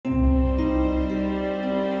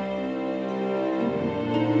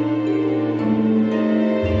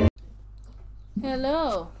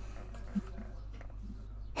Hello.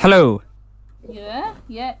 Hello. Yeah,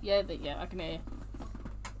 I can hear you.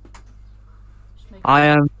 I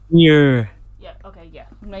am here. Yeah, okay, yeah.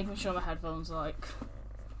 I'm making sure my headphones are, like,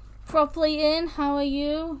 properly in. How are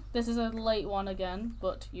you? This is a late one again,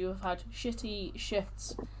 but you have had shitty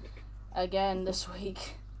shifts again this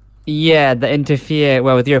week. Yeah, that interfere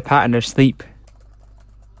with your pattern of sleep.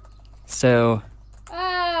 So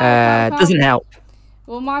it doesn't help.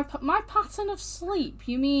 Well, my pattern of sleep.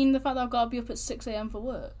 You mean the fact that I've got to be up at 6 a.m. for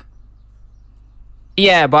work?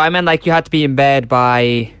 Yeah, but I meant like you had to be in bed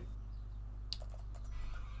by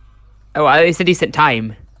at least a decent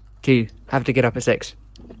time to have to get up at 6.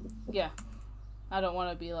 Yeah, I don't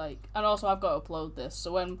want to be like, and also I've got to upload this.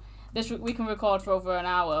 So when we can record for over an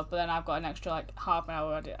hour, but then I've got an extra like half an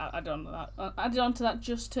hour added onto that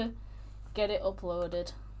just to get it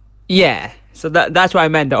uploaded. Yeah, so that's what I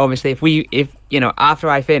meant. That obviously, if after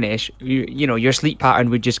I finish, your sleep pattern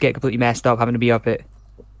would just get completely messed up, having to be up at.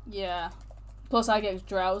 Yeah. Plus, I get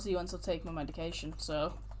drowsy once I take my medication,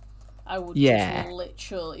 so I would just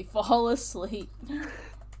literally fall asleep.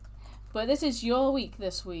 But this is your week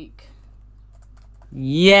this week.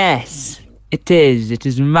 Yes, it is. It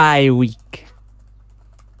is my week,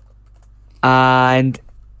 and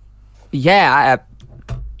yeah,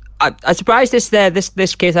 I'm surprised this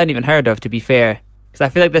case I hadn't even heard of, to be fair, because I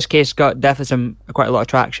feel like this case got definitely quite a lot of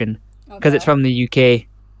traction because it's from the UK.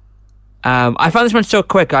 I found this one so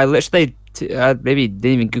quick. I literally maybe didn't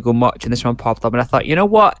even Google much, and this one popped up, and I thought, you know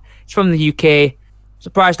what? It's from the UK.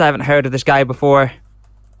 Surprised I haven't heard of this guy before.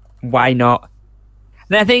 Why not?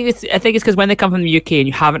 And I think it's because when they come from the UK and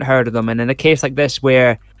you haven't heard of them, and in a case like this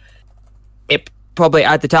where it probably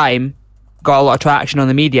at the time got a lot of traction on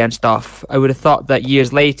the media and stuff, I would have thought that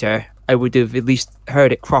years later I would have at least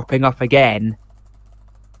heard it cropping up again,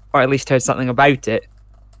 or at least heard something about it.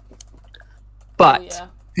 But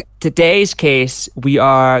today's case, we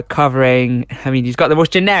are covering, I mean, he's got the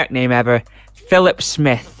most generic name ever, Philip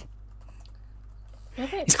Smith.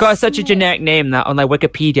 He's got such a generic name that on like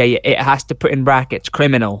Wikipedia it has to put in brackets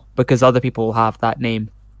criminal because other people have that name.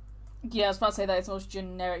 Yeah, I was about to say that it's the most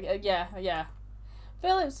generic. Yeah.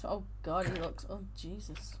 Phillips. Oh God, he looks. Oh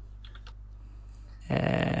Jesus.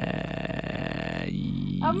 I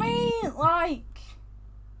mean, like,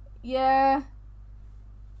 yeah.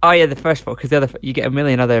 Oh yeah, the first photo, because the other you get a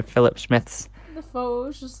million other Philip Smiths. The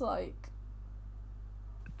photo's just like.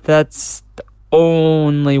 That's the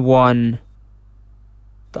only one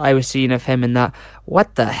that I was seeing of him in that.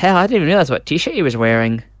 What the hell? I didn't even realize what t-shirt he was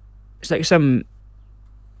wearing. It's like some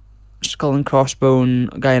skull and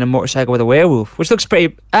crossbone guy on a motorcycle with a werewolf, which looks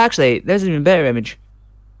pretty. Actually, there's an even better image.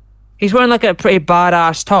 He's wearing like a pretty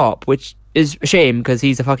badass top, which is a shame because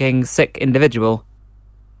he's a fucking sick individual.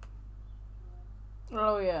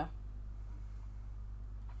 Oh yeah.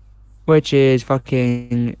 Which is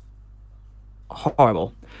fucking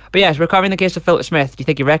horrible. But yes, we're covering the case of Philip Smith. Do you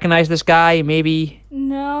think you recognise this guy? Maybe.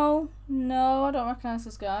 No, I don't recognise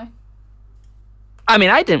this guy. I mean,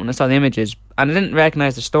 I didn't when I saw the images, and I didn't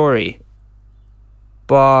recognise the story.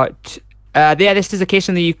 But yeah, this is a case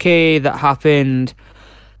in the UK that happened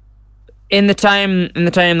in the time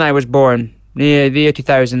that I was born, the year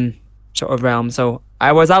 2000 sort of realm. So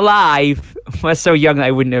I was alive. I was so young that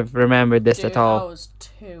I wouldn't have remembered this at all. I was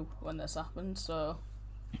 2 when this happened, so.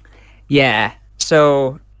 Yeah.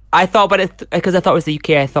 So I thought, because I thought it was the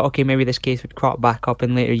UK, I thought, okay, maybe this case would crop back up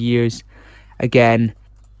in later years again.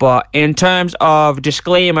 But in terms of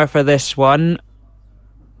disclaimer for this one,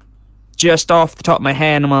 just off the top of my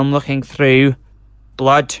head, while I'm looking through,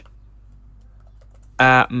 blood,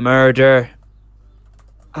 murder,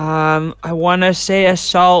 I want to say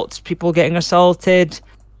assault, people getting assaulted.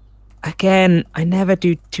 Again, I never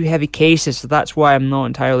do too heavy cases, so that's why I'm not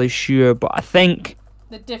entirely sure. But I think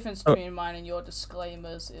the difference between mine and your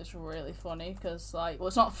disclaimers is really funny because, like, well,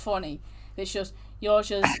 it's not funny. It's just yours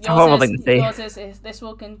is this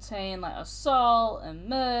will contain like assault and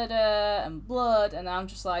murder and blood, and I'm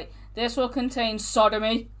just like, this will contain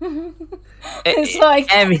sodomy. It's like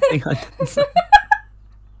everything.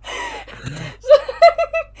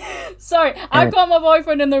 Sorry, I've got my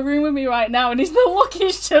boyfriend in the room with me right now, and he's the look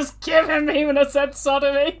he's just giving me when I said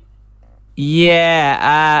sodomy.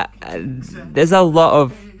 Yeah, there's a lot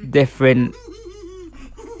of different.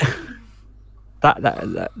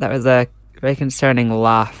 that was a very concerning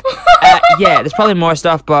laugh. Yeah, there's probably more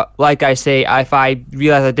stuff, but like I say, if I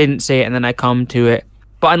realize I didn't say it and then I come to it,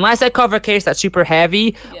 but unless I cover a case that's super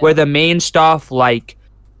heavy, where the main stuff, like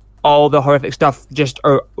all the horrific stuff, just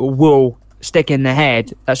will stick in the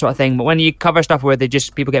head, that sort of thing. But when you cover stuff where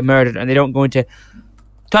people get murdered and they don't go into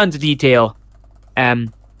tons of detail,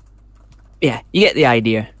 yeah, you get the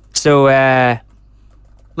idea. So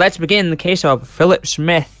let's begin the case of Philip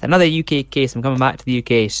Smith, another UK case. I'm coming back to the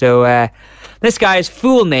UK. So this guy's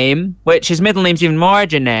full name, which his middle name's even more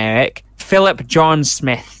generic, Philip John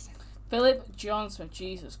Smith. Philip John Smith,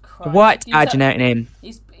 Jesus Christ. What a generic name.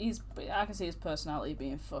 I can see his personality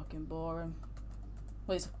being fucking boring.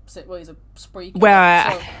 Well, he's a spree killer.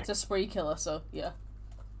 Well, so it's a spree killer, so yeah.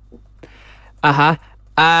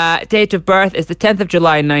 Date of birth is the 10th of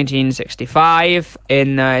July 1965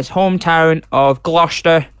 in his hometown of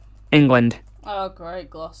Gloucester, England. Oh, great,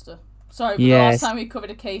 Gloucester. Sorry, but the last time we covered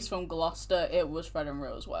a case from Gloucester, it was Fred and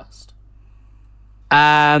Rose West.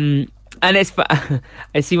 And it's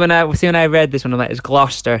I see when I read this one, I'm like, it's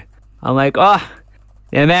Gloucester. I'm like, oh,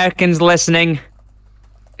 the Americans listening.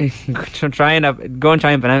 Go and try and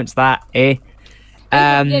pronounce that, eh?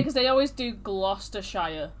 Yeah, because they always do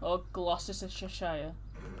Gloucestershire or Gloucestershire.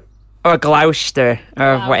 Or Gloucester,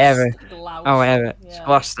 or whatever. Gloucester. Oh, whatever. Yeah. It's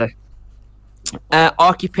Gloucester.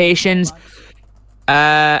 Occupations.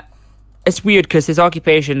 It's weird because his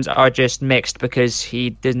occupations are just mixed because he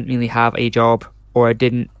didn't really have a job or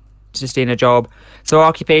didn't sustain a job. So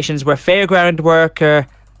occupations were fairground worker.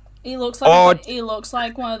 He looks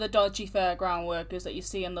like one of the dodgy fairground workers that you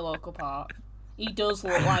see in the local park. He does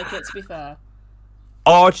look like it, to be fair.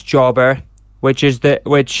 Odd jobber,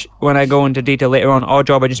 which when I go into detail later on, odd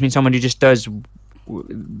jobber just means someone who just does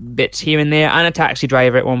bits here and there, and a taxi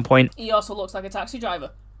driver at one point. He also looks like a taxi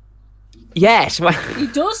driver. Yes. He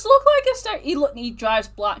does look like he drives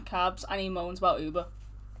black cabs and he moans about Uber.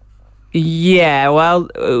 Yeah, well,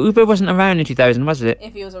 Uber wasn't around in 2000, was it?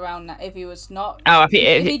 If he was around, if he was not... Oh, if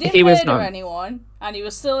he didn't murder anyone, and he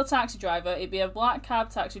was still a taxi driver, he'd be a black cab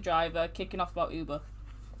taxi driver kicking off about Uber.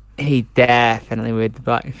 He definitely would.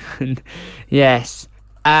 Black. Yes.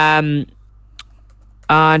 And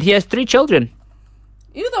he has 3 children.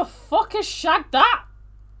 Who the fuck has shagged that?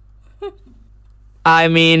 I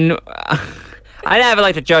mean... I never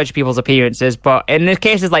like to judge people's appearances, but in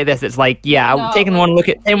cases like this, it's like, yeah, taking one look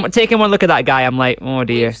at that guy, I'm like, oh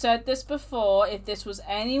dear. We've said this before. If this was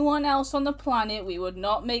anyone else on the planet, we would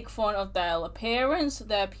not make fun of their appearance,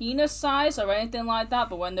 their penis size, or anything like that.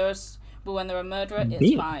 But when they're a murderer,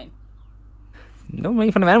 it's fine. Don't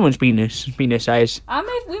make fun of anyone's penis size.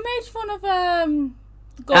 We made fun of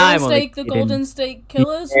Golden State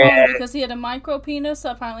Killer's one because he had a micro penis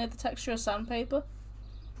that apparently had the texture of sandpaper.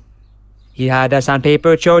 He had a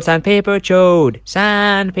sandpaper chode.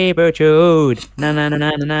 Na na na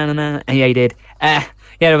na na na na. Yeah, he did. Yeah,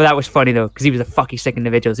 but that was funny though, because he was a fucking sick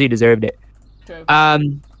individual, so he deserved it. True.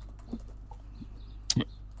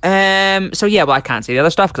 So yeah, well, I can't say the other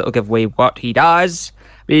stuff because it'll give away what he does.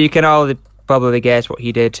 But you can all probably guess what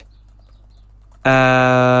he did.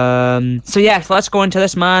 So yes, let's go into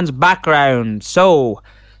this man's background. So,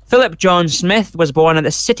 Philip John Smith was born at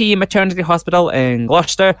the City Maternity Hospital in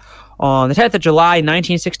Gloucester on the 10th of July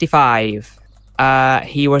 1965.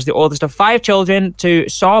 He was the oldest of 5 children to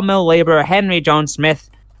sawmill labourer Henry John Smith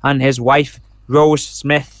and his wife Rose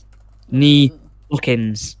Smith nee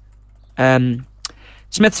Wilkins.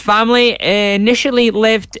 Smith's family initially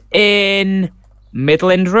lived in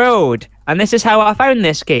Midland Road, and this is how I found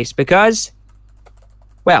this case because,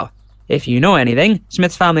 well, if you know anything,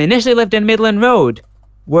 Smith's family initially lived in Midland Road,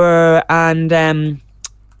 where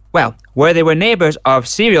they were neighbours of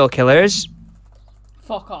serial killers.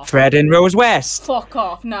 Fuck off. Fred and Rose West. Fuck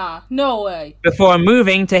off, nah, no way. Before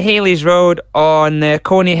moving to Haley's Road on the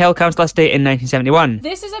Coney Hill Council Estate in 1971.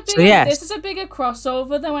 This is a bigger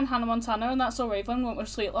crossover than when Hannah Montana and That's So Raven went with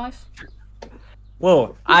Sweet Life.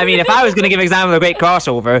 Whoa. I mean, if I was going to give an example of a great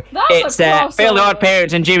crossover, it's Fairly Odd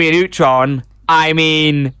Parents and Jimmy Neutron. I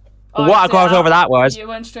mean... what a crossover that was. You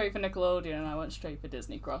went straight for Nickelodeon and I went straight for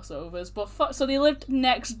Disney crossovers. But so they lived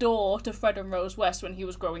next door to Fred and Rose West when he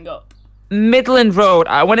was growing up. Midland Road.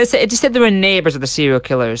 It just said they were neighbours of the serial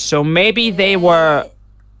killers. So maybe they were...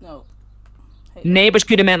 No. Neighbours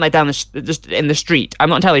could have meant like just in the street. I'm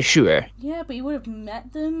not entirely sure. Yeah, but you would have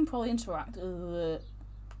met them, probably interacted.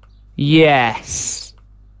 Yes.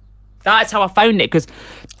 That's how I found it, because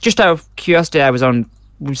just out of curiosity, I was on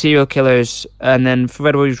serial killers, and then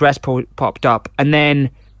Fred Rose West popped up, and then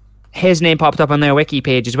his name popped up on their wiki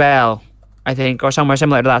page as well, I think, or somewhere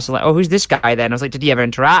similar to that. So like, oh, who's this guy then? I was like, did he ever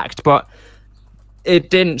interact? But it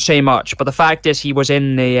didn't say much. But the fact is, he was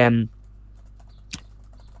in the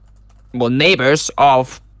neighbours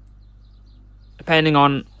of, depending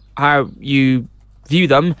on how you view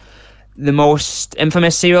them, the most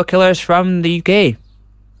infamous serial killers from the UK.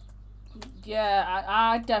 Yeah,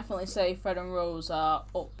 I'd definitely say Fred and Rose are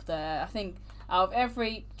up there. I think out of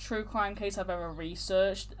every true crime case I've ever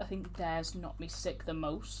researched, I think theirs knocked me sick the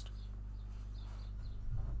most.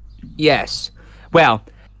 Yes. Well,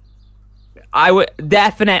 I would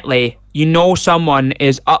definitely, someone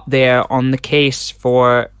is up there on the case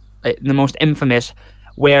for the most infamous,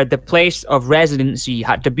 where the place of residency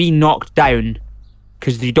had to be knocked down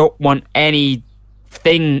because they don't want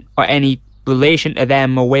anything or any relation to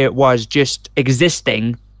them or where it was just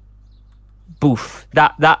existing. Boof.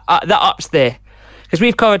 That ups the... Because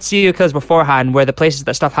we've covered serial killers beforehand where the places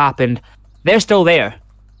that stuff happened, they're still there.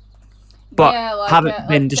 But haven't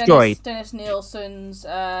been destroyed. Dennis Nielsen's,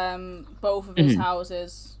 both of his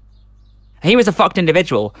houses. He was a fucked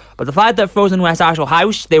individual, but the fact that Frozen West's actual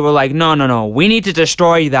house, they were like, no, we need to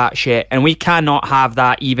destroy that shit, and we cannot have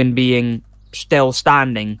that even being still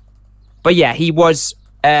standing. But yeah, he was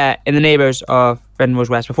in the neighbours of Frozen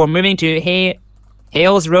West before moving to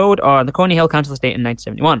Hales Road on the Coney Hill Council Estate in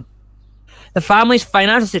 1971. The family's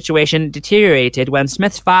financial situation deteriorated when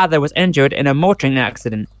Smith's father was injured in a motoring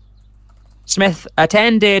accident. Smith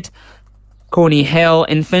attended Coney Hill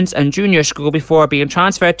Infants and Junior School before being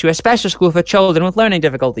transferred to a special school for children with learning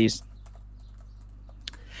difficulties.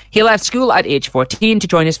 He left school at age 14 to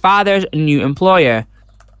join his father's new employer,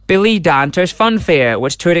 Billy Danter's Fun Fair,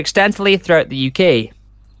 which toured extensively throughout the UK.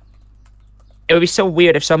 It would be so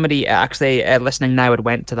weird if somebody actually listening now had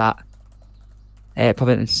went to that. It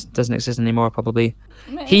probably doesn't exist anymore, probably.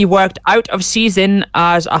 He worked out of season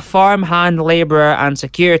as a farmhand labourer and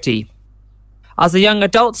security. As a young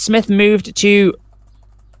adult, Smith moved to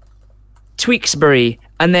Tewkesbury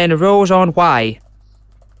and then Rose-on-Wye,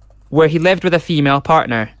 where he lived with a female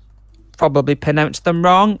partner. Probably pronounced them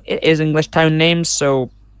wrong. It is English town names, so...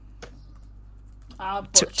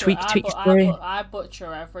 Tewkesbury. I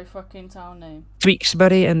butcher every fucking town name.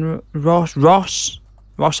 Tewkesbury and Ross-on-Wye.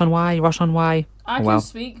 I can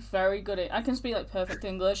speak very good. I can speak like perfect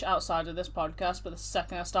English outside of this podcast, but the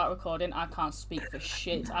second I start recording, I can't speak for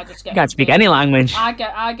shit. I just get. You can't speak any language. I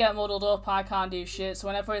get muddled up. I can't do shit. So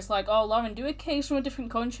whenever it's like, "Oh, Lauren, do a case from a different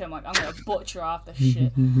country," I'm like, "I'm gonna butcher half the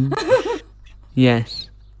shit." Yes,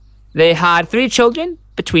 they had 3 children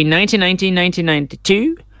between 1990 and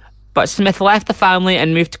 1992, but Smith left the family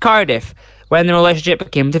and moved to Cardiff when the relationship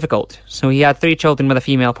became difficult. So he had 3 children with a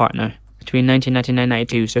female partner between 1999 and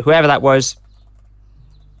 92. So whoever that was.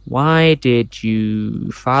 Why did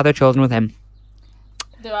you father children with him?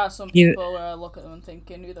 There are some people where I look at them and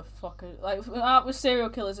thinking, who the fuck are... Like, with serial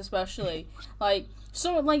killers especially, like,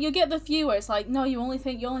 you get the few where it's like, no, you only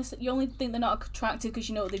think they're not attractive because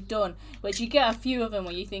you know what they've done. But you get a few of them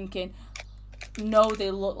where you're thinking, no, they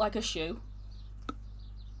look like a shoe.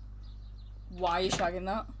 Why are you shagging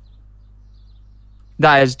that?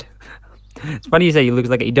 That is... It's funny you say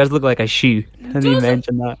he does look like a shoe. Didn't you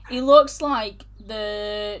mention that? He looks like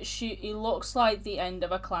he looks like the end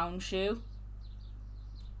of a clown shoe.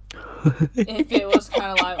 If it was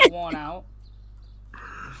kind of like worn out.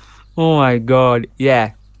 Oh my god,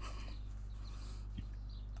 yeah.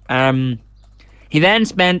 He then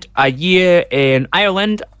spent a year in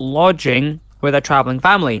Ireland lodging with a travelling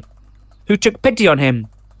family, who took pity on him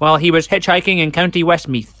while he was hitchhiking in County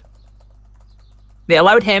Westmeath. They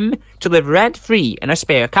allowed him to live rent-free in a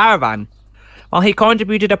spare caravan, while he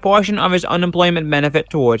contributed a portion of his unemployment benefit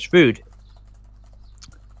towards food.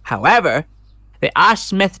 However, they asked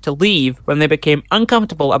Smith to leave when they became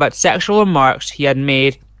uncomfortable about sexual remarks he had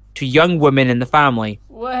made to young women in the family.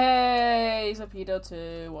 Way, he's a pedo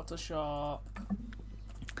too, what a shock.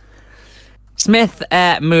 Smith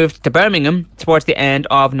moved to Birmingham towards the end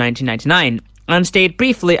of 1999 and stayed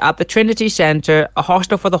briefly at the Trinity Centre, a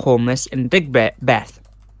hostel for the homeless in Digbeth,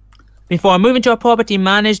 before moving to a property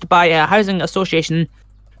managed by a housing association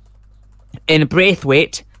in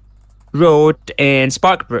Braithwaite Road in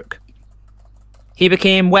Sparkbrook. He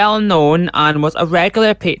became well known and was a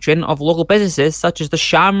regular patron of local businesses such as the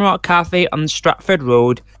Shamrock Cafe on Stratford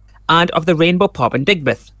Road and of the Rainbow Pub in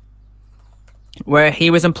Digbeth, where he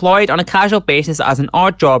was employed on a casual basis as an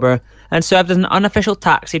odd jobber and served as an unofficial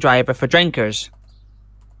taxi driver for drinkers.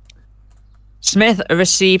 Smith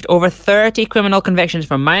received over 30 criminal convictions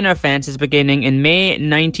for minor offences beginning in May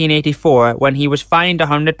 1984 when he was fined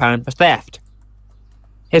 £100 for theft.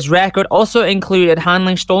 His record also included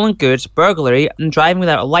handling stolen goods, burglary and driving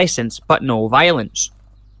without a licence, but no violence.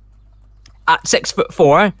 At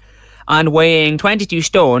 6'4" and weighing 22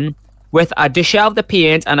 stone, with a dishevelled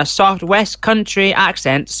appearance and a soft West Country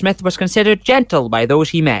accent, Smith was considered gentle by those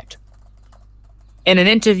he met. In an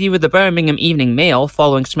interview with the Birmingham Evening Mail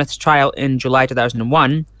following Smith's trial in July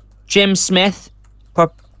 2001, Jim Smith,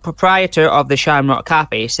 proprietor of the Shamrock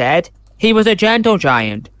Cafe, said, "He was a gentle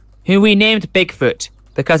giant, who we named Bigfoot,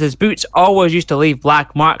 because his boots always used to leave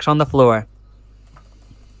black marks on the floor."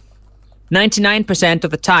 99%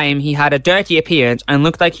 of the time, he had a dirty appearance and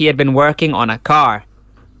looked like he had been working on a car.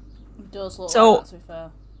 It does look like that, to be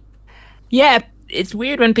fair. Yeah, it's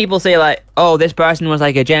weird when people say, like, oh, this person was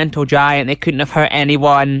like a gentle giant, they couldn't have hurt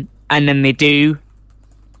anyone, and then they do.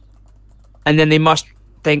 And then they must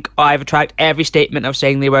think, oh, I retract every statement of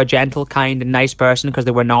saying they were a gentle, kind, and nice person, because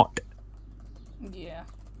they were not. Yeah.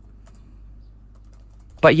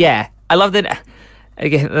 But yeah, I love the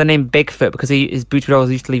name Bigfoot, because his boots would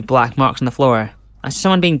always used to leave black marks on the floor. That's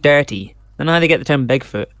someone being dirty. I don't know how they get the term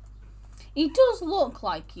Bigfoot. He does look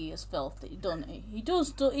like he is filthy, doesn't he? He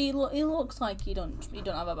does. He looks like he don't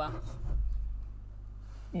have a bath.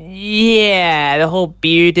 Yeah, the whole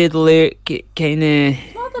bearded look, kind of.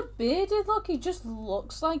 Not the bearded look. He just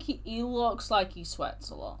looks like he looks like he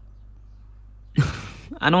sweats a lot.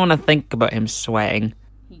 I don't want to think about him sweating.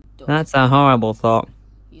 He does. That's a horrible thought.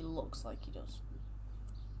 He looks like he does.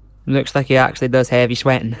 Looks like he actually does heavy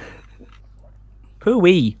sweating.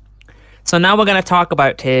 Poo-wee. So now we're going to talk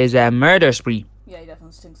about his murder spree. Yeah, he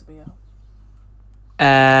definitely stinks of beer.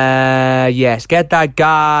 Yes, get that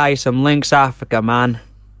guy some Lynx Africa, man.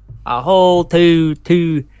 A whole two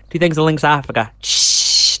things of Lynx Africa.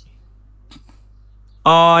 Shh.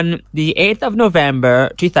 On the 8th of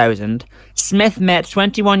November 2000, Smith met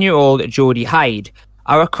 21-year-old Jodie Hyde,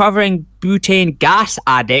 a recovering butane gas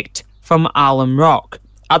addict from Alum Rock,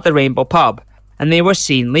 at the Rainbow Pub, and they were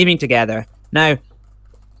seen leaving together. Now,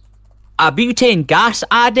 a butane gas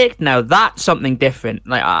addict, now that's something different.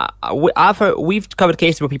 Like we've covered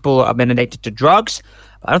cases where people have been addicted to drugs,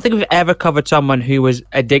 but I don't think we've ever covered someone who was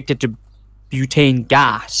addicted to butane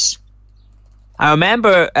gas. I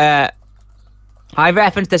remember I've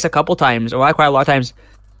referenced this a couple times, or quite a lot of times.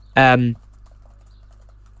 I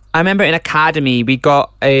remember in academy we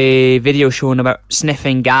got a video shown about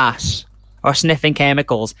sniffing gas or sniffing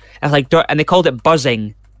chemicals. And it's like, and they called it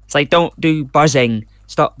buzzing. It's like, don't do buzzing.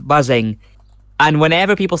 Stop buzzing. And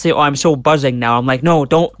whenever people say, oh, I'm so buzzing now, I'm like, no,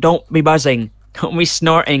 don't be buzzing. Don't be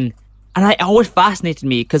snorting. And it always fascinated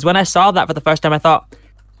me, because when I saw that for the first time, I thought,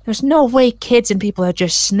 there's no way kids and people are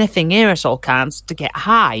just sniffing aerosol cans to get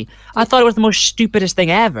high. I thought it was the most stupidest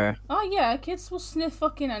thing ever. Oh yeah, kids will sniff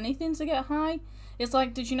fucking anything to get high. It's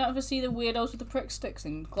like, did you not ever see the weirdos with the prick sticks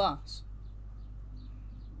in class?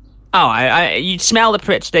 Oh, you'd smell the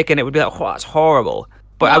prick stick and it would be like, oh, that's horrible.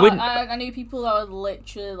 But no, I wouldn't. I knew people that would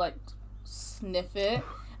literally like sniff it,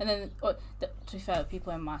 and then to be fair,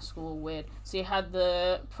 people in my school were weird. So you had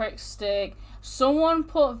the prick stick. Someone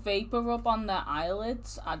put vapor rub on their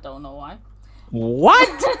eyelids. I don't know why.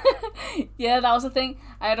 What? Yeah, that was the thing.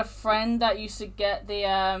 I had a friend that used to get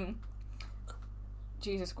the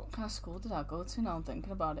Jesus, what kind of school did I go to? Now I'm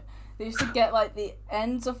thinking about it. They used to get like the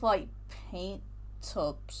ends of like paint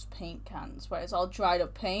tubs, paint cans, where it's all dried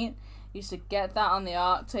up paint. Used to get that on the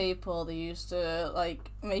art table. They used to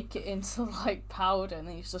like make it into like powder, and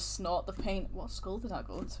they used to snort the paint. What school did I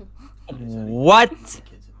go to? What?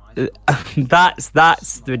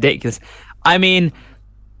 That's ridiculous. I mean,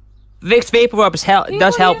 Vicks Vapor Rub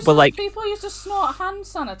does help with like. People used to snort hand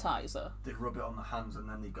sanitizer. They'd rub it on the hands and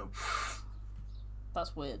then they'd go.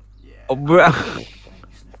 That's weird. Yeah. Oh, bro.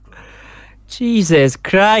 Jesus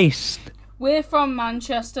Christ. We're from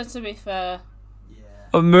Manchester, to be fair.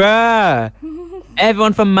 Bruh.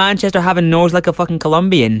 Everyone from Manchester have a nose like a fucking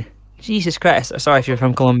Colombian. Jesus Christ. Sorry if you're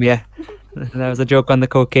from Colombia. That was a joke on the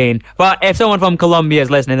cocaine. But if someone from Colombia is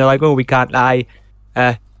listening, they're like, oh, we can't lie.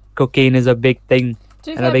 Cocaine is a big thing.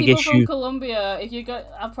 To be and a big people issue. from Colombia, if you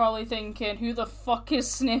are probably thinking, who the fuck is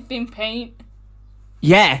sniffing paint?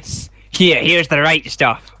 Yes. Here's the right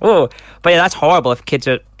stuff. Oh, but yeah, that's horrible if kids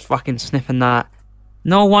are fucking sniffing that.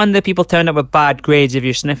 No wonder people turn up with bad grades if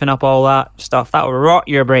you're sniffing up all that stuff. That will rot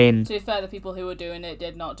your brain. To be fair, the people who were doing it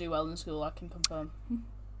did not do well in school, I can confirm.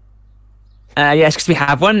 Yes, because we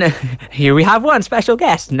have one. Here we have one special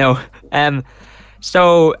guest. No.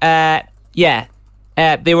 Yeah.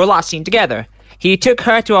 They were last seen together. He took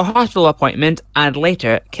her to a hospital appointment and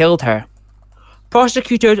later killed her.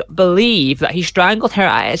 Prosecutors believe that he strangled her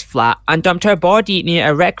at his flat and dumped her body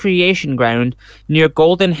near a recreation ground near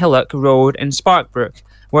Golden Hillock Road in Sparkbrook,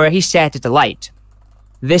 where he set it alight.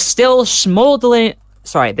 The still smoldering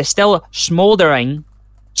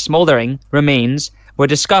remains were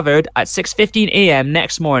discovered at 6:15 a.m.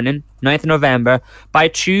 next morning, 9th November, by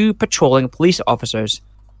two patrolling police officers.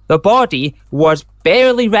 The body was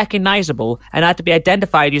barely recognizable and had to be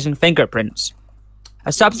identified using fingerprints.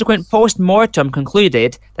 A subsequent post-mortem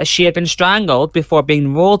concluded that she had been strangled before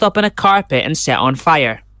being rolled up in a carpet and set on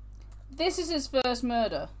fire. This is his first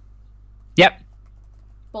murder? Yep.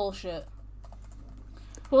 Bullshit.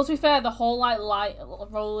 Well, to be fair, the whole like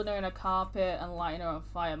rolling her in a carpet and lighting her on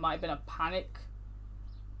fire might have been a panic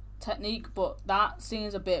technique, but that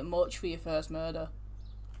seems a bit much for your first murder.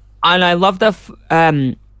 And I love the,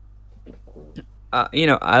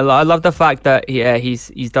 I love the fact that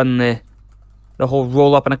he's done the whole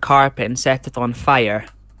roll up in a carpet and set it on fire.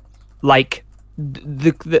 Like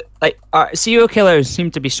serial killers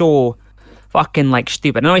seem to be so fucking like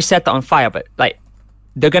stupid. I know he set that on fire, but like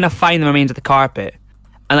they're gonna find the remains of the carpet,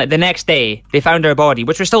 and like the next day they found her body,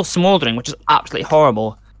 which was still smoldering, which is absolutely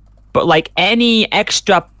horrible. But like any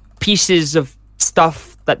extra pieces of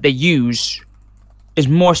stuff that they use is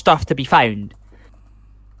more stuff to be found.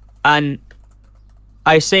 And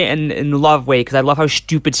I say it in the love way, because I love how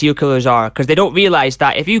stupid serial killers are, because they don't realise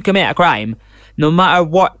that if you commit a crime, no matter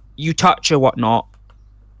what you touch or whatnot,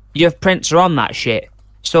 your prints are on that shit.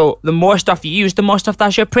 So the more stuff you use, the more stuff that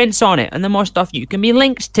has your prints on it, and the more stuff you can be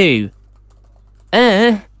linked to.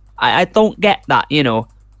 I don't get that, you know.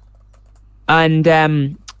 And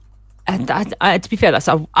to be fair, that's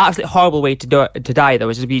an absolutely horrible way to die, though,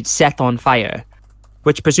 is to be set on fire.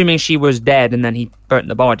 Which, presuming she was dead and then he burnt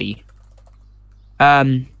the body.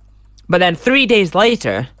 But then 3 days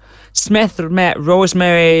later, Smith met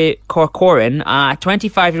Rosemary Corcoran, a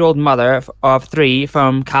 25-year-old mother of 3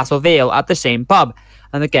 from Castle Vale, at the same pub.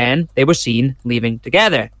 And again, they were seen leaving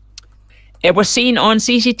together. It was seen on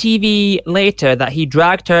CCTV later that he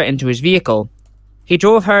dragged her into his vehicle. He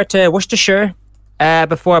drove her to Worcestershire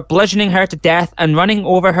before bludgeoning her to death and running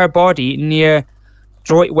over her body near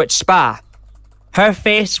Droitwich Spa. Her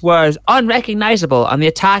face was unrecognisable and the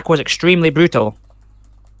attack was extremely brutal.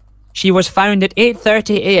 She was found at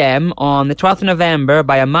 8:30 a.m. on the 12th of November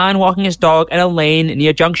by a man walking his dog in a lane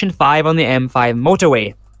near Junction 5 on the M5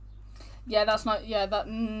 motorway. Yeah, that's not... Yeah,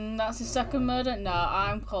 that's his second murder? Nah,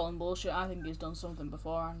 I'm calling bullshit. I think he's done something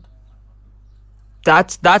beforehand.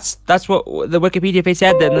 That's what the Wikipedia page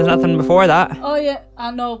said, that there's nothing before that. Oh yeah,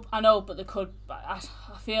 I know, but they could... I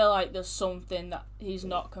feel like there's something that he's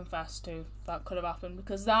not confessed to that could have happened,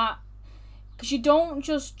 because you don't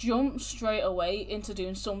just jump straight away into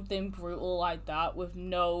doing something brutal like that with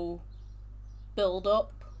no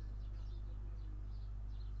build-up.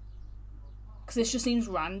 Because this just seems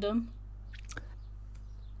random.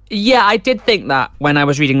 Yeah, I did think that when I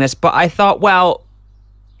was reading this, but I thought, well,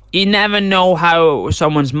 you never know how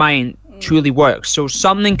someone's mind truly works, so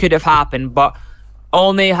something could have happened, but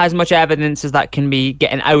only as much evidence as that can be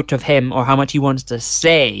getting out of him, or how much he wants to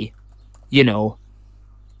say, you know,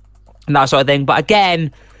 and that sort of thing. But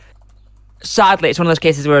again, sadly, it's one of those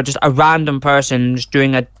cases where just a random person just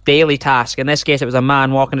doing a daily task, in this case it was a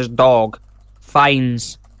man walking his dog,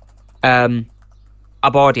 finds a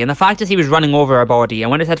body, and the fact is he was running over a body, and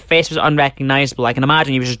when it said face was unrecognisable, I can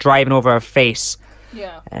imagine he was just driving over her face.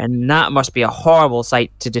 Yeah. And that must be a horrible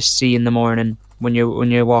sight to just see in the morning when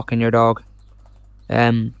you're walking your dog.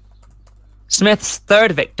 Smith's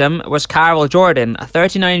third victim was Carol Jordan, a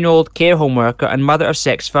 39-year-old care home worker and mother of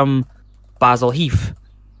 6 from Basil Heath,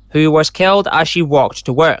 who was killed as she walked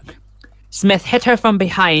to work. Smith hit her from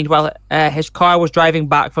behind while his car was driving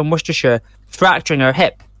back from Worcestershire, fracturing her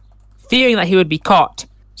hip. Fearing that he would be caught,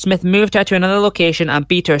 Smith moved her to another location and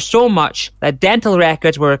beat her so much that dental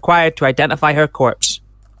records were required to identify her corpse.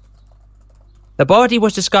 The body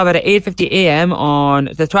was discovered at 8:50 a.m. on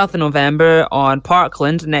the 12th of November on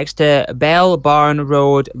Parkland next to Bell Barn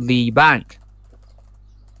Road, Lee Bank.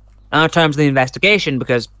 Now, in terms of the investigation,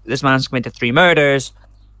 because this man's committed 3 murders,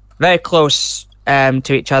 very close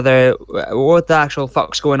to each other, what the actual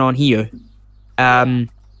fuck's going on here? Very,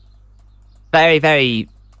 very...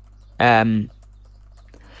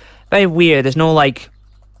 very weird. There's no, like,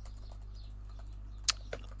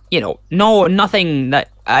 you know, nothing that,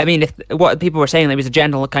 I mean, if what people were saying, that he was a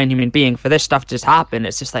gentle, kind human being, for this stuff to just happen,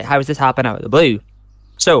 it's just like, how does this happen out of the blue?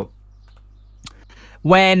 So,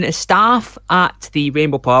 when staff at the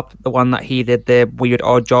Rainbow Pub, the one that he did the weird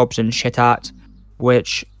odd jobs and shit at,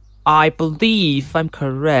 which I believe, if I'm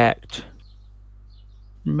correct,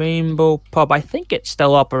 Rainbow Pub, I think it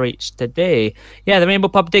still operates today. Yeah, the Rainbow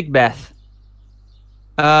Pub Digbeth.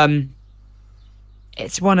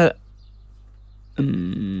 It's one of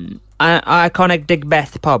iconic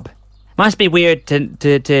Digbeth pub. Must be weird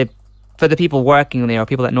to for the people working there, or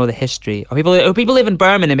people that know the history, or people live in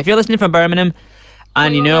Birmingham. If you're listening from Birmingham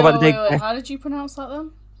and you know about the Digbeth, how did you pronounce that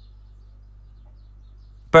then?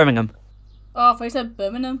 Birmingham. Oh, I thought you said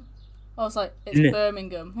Birmingham. I was like, it's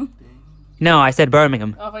Birmingham. No, I said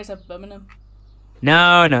Birmingham. Oh, I thought you said Birmingham.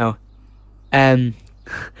 No.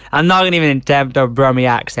 I'm not going to even attempt a Brummie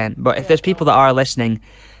accent, but if there's people that are listening,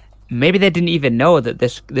 maybe they didn't even know that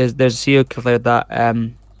there's a serial killer that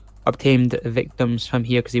obtained victims from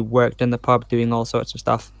here because he worked in the pub doing all sorts of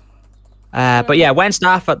stuff. But yeah, when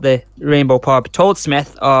staff at the Rainbow Pub told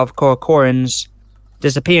Smith of Corcoran's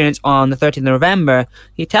disappearance on the 13th of November,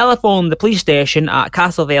 he telephoned the police station at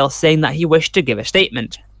Castlevale saying that he wished to give a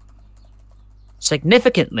statement.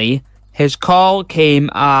 Significantly, his call came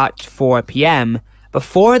at 4 p.m.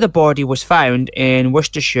 before the body was found in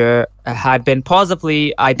Worcestershire had been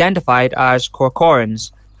positively identified as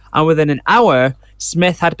Corcoran's, and within an hour,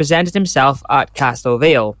 Smith had presented himself at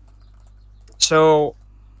Castlevale. So,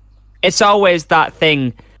 it's always that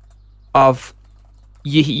thing of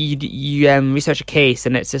you research a case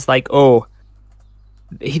and it's just like, oh,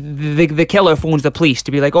 the killer phones the police to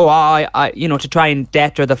be like, oh, I to try and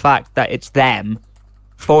deter the fact that it's them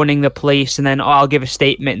phoning the police, and then I'll give a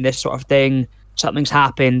statement and this sort of thing. Something's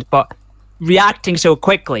happened, but reacting so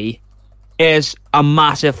quickly is a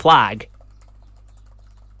massive flag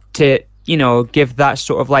to give that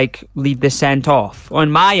sort of like lead the scent off. Or in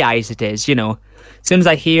my eyes, it is. As soon as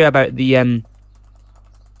I hear about the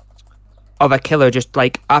of a killer, just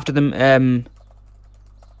like after them,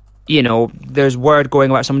 there's word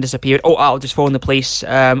going about someone disappeared. Oh, I'll just phone the police.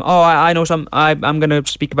 I know some. I'm gonna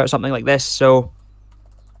speak about something like this. So,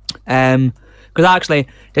 because actually,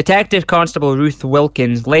 Detective Constable Ruth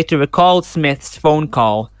Wilkins later recalled Smith's phone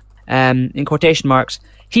call. In quotation marks,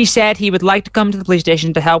 he said he would like to come to the police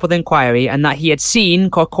station to help with the inquiry, and that he had seen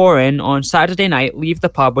Corcoran on Saturday night leave the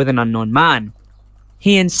pub with an unknown man.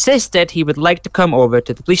 He insisted he would like to come over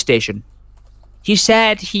to the police station. He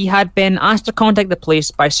said he had been asked to contact the police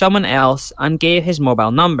by someone else and gave his mobile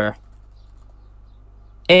number.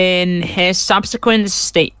 In his subsequent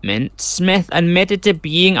statement, Smith admitted to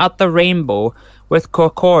being at the Rainbow with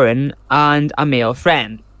Corcoran and a male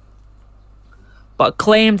friend, but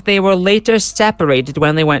claimed they were later separated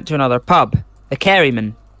when they went to another pub, the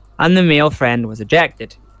Kerryman, and the male friend was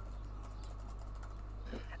ejected.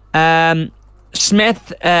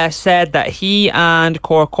 Smith said that he and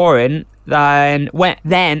Corcoran then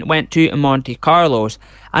went to Monte Carlo's,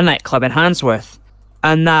 a nightclub in Handsworth,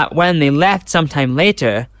 and that when they left sometime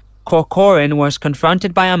later, Corcoran was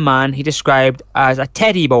confronted by a man he described as a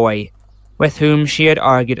teddy boy, with whom she had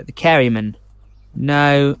argued at the Kerryman.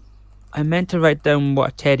 Now, I meant to write down what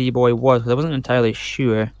a teddy boy was, because I wasn't entirely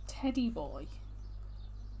sure. Teddy boy?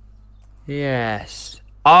 Yes.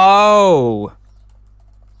 Oh!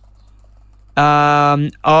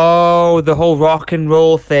 The whole rock and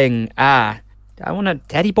roll thing. I want a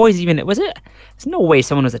teddy boy's even. Was it? There's no way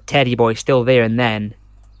someone was a teddy boy still there and then.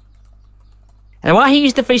 And why he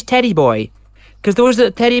used the phrase teddy boy? Because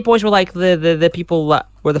the teddy boys were like the people that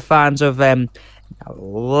were the fans of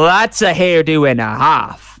that's a hairdo and a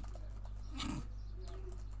half.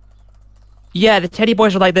 Yeah, the teddy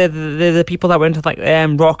boys were like the people that were into like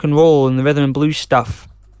rock and roll and the rhythm and blues stuff,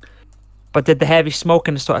 but did the heavy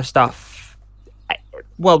smoking sort of stuff.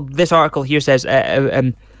 Well, this article here says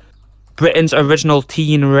Britain's original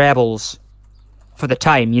teen rebels for the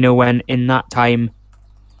time, when in that time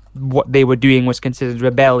what they were doing was considered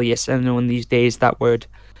rebellious, and in these days that word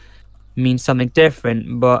means something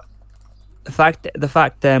different. But the fact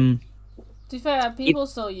to be fair, people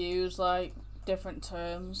still use like different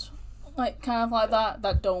terms, like kind of like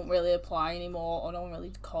that don't really apply anymore, or no one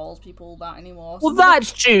really calls people that anymore. Well,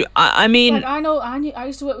 that's true. I mean, like, I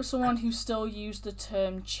used to work with someone who still used the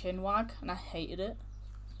term chinwag, and I hated it.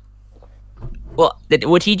 Well,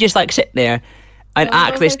 would he just like sit there and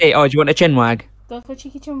actually say, "Oh, do you want a chinwag?" Go for a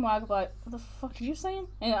cheeky chinwag, like, what the fuck are you saying?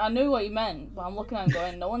 And I knew what he meant, but I'm looking at him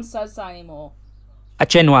going, no one says that anymore. A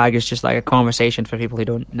chinwag is just like a conversation for people who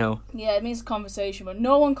don't know. Yeah, it means conversation, but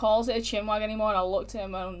no one calls it a chinwag anymore, and I looked at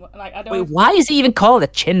him and like, I don't... Wait, why is he even called a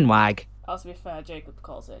chinwag? Oh, to be fair, Jacob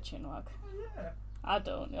calls it a chinwag. I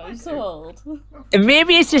don't know, he's so old.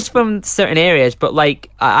 Maybe it's just from certain areas, but like,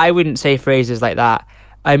 I wouldn't say phrases like that.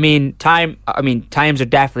 I mean, times are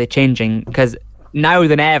definitely changing, because now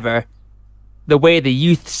than ever, the way the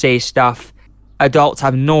youth say stuff, adults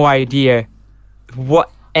have no idea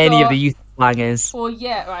what any of the youth slang is. Well,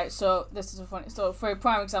 yeah, right, so this is a funny... So, for a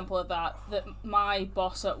prime example of that my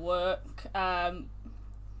boss at work,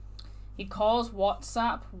 he calls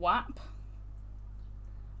WhatsApp WAP,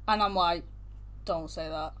 and I'm like, don't say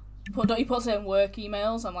that. He puts it in work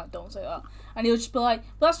emails, I'm like, don't say that. And he'll just be like,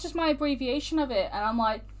 well, that's just my abbreviation of it, and I'm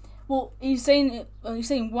like, well, he's saying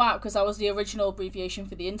WAP because that was the original abbreviation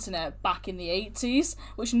for the internet back in the 80s,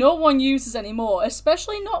 which no one uses anymore,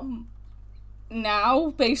 especially not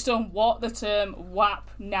now, based on what the term WAP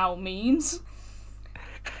now means.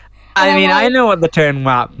 I know what the term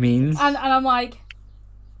WAP means. And I'm like,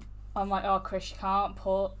 oh, Chris, you can't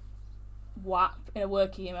put WAP in a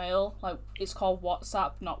work email. Like, it's called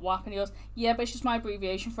WhatsApp, not WAP. And he goes, yeah, but it's just my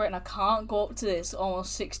abbreviation for it, and I can't go up to this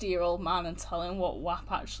almost 60-year-old man and tell him what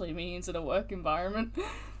WAP actually means in a work environment.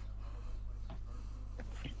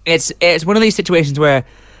 It's one of these situations where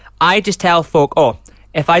I just tell folk,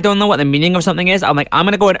 if I don't know what the meaning of something is, I'm like, I'm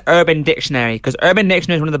going to go in Urban Dictionary, because Urban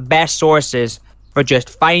Dictionary is one of the best sources for just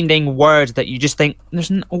finding words that you just think,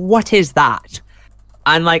 what is that?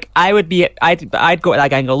 And like, I'd go to that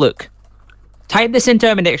guy and go, look, type this into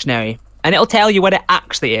Urban Dictionary, and it'll tell you what it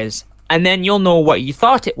actually is, and then you'll know what you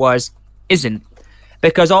thought it was isn't.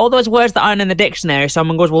 Because all those words that aren't in the dictionary,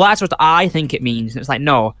 someone goes, well, that's what I think it means. And it's like,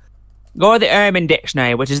 no. Go to the Urban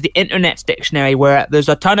Dictionary, which is the internet's dictionary, where there's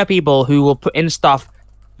a ton of people who will put in stuff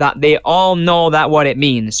that they all know that what it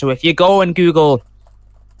means. So if you go and Google,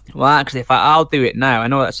 well, actually, I'll do it now. I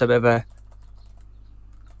know that's a bit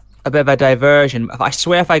of a diversion. But I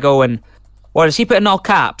swear, if I go and, what does he put in all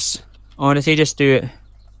caps, or does he just do it?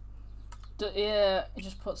 Yeah, he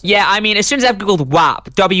just puts. Yeah, I mean, as soon as I've googled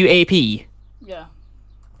WAP, W-A-P. Yeah.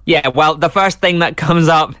 Yeah, well, the first thing that comes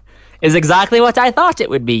up is exactly what I thought it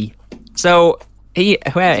would be. So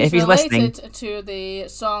if he's listening, related to the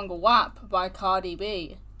song WAP by Cardi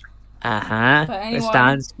B. It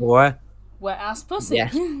stands for wet ass pussy.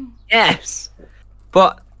 Yes. Yes.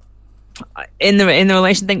 But in the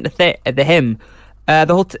relation thing to him, the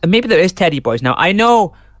whole maybe there is teddy boys. Now I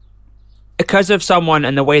know because of someone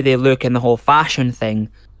and the way they look and the whole fashion thing,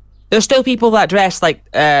 there's still people that dress like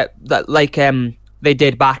they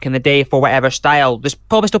did back in the day for whatever style. There's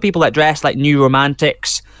probably still people that dress like New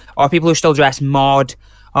Romantics, or people who still dress mod,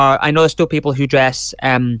 or I know there's still people who dress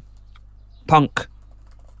punk,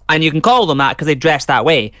 and you can call them that because they dress that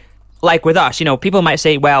way. Like with us, people might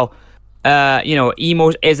say, well,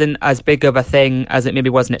 emo isn't as big of a thing as it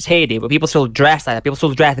maybe was in its heyday, but people still dress like that. People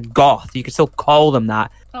still dress goth. You can still call them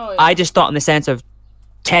that. Oh, yeah. I just thought in the sense of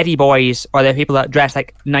teddy boys, or the people that dress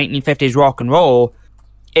like 1950s rock and roll,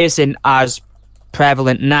 isn't as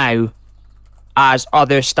prevalent now as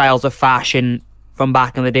other styles of fashion from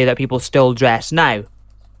back in the day that people still dress now.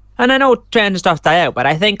 And I know trends and stuff die out, but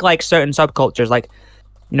I think like certain subcultures, like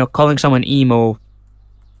calling someone emo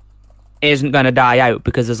isn't going to die out,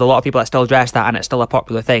 because there's a lot of people that still dress that and it's still a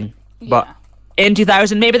popular thing. Yeah. But in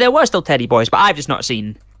 2000 maybe there were still teddy boys, but I've just not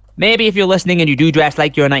seen. Maybe if you're listening and you do dress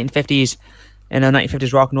like you're a 1950s in a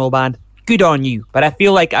 1950s rock and roll band, good on you. But I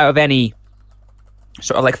feel like out of any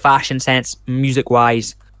sort of like fashion sense, music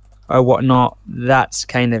wise or whatnot, that's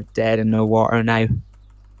kind of dead in the water now.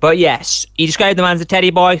 But yes, he described the man as a teddy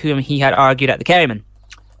boy whom he had argued at the Kerryman.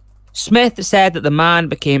 Smith said that the man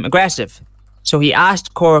became aggressive, so he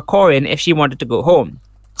asked Cora Corrin if she wanted to go home,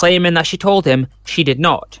 claiming that she told him she did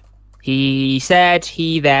not. He said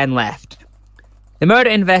he then left. The murder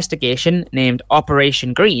investigation, named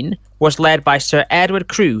Operation Green, was led by Sir Edward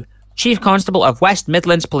Crewe, Chief Constable of West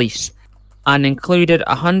Midlands Police, and included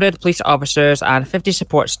 100 police officers and 50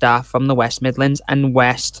 support staff from the West Midlands and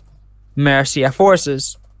West Mercia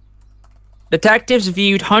forces. Detectives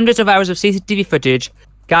viewed hundreds of hours of CCTV footage,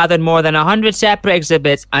 gathered more than 100 separate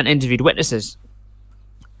exhibits, and interviewed witnesses.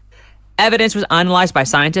 Evidence was analysed by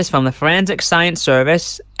scientists from the Forensic Science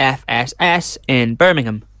Service, FSS, in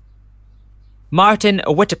Birmingham. Martin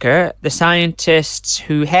Whitaker, the scientist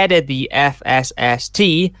who headed the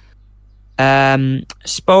FSST,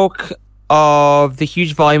 spoke of the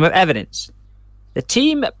huge volume of evidence. The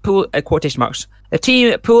team pulled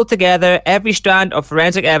together every strand of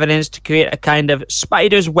forensic evidence to create a kind of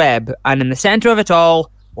spider's web, and in the centre of it all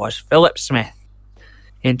was Philip Smith.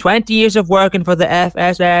 In 20 years of working for the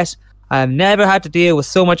FSS, I have never had to deal with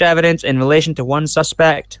so much evidence in relation to one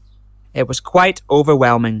suspect. It was quite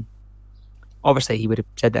overwhelming. Obviously, he would have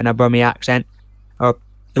said that in a Burmese accent, or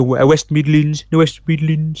the West Midlands.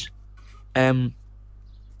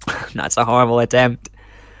 That's a horrible attempt.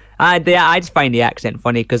 I just find the accent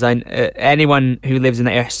funny, because anyone who lives in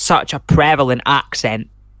the area has such a prevalent accent,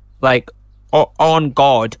 like on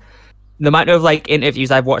God. The amount of like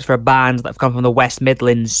interviews I've watched for bands that have come from the West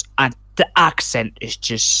Midlands, and the accent is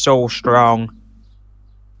just so strong.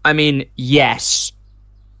 I mean, yes,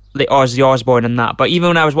 like Ozzy Osbourne and that, but even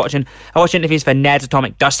when I watched interviews for Ned's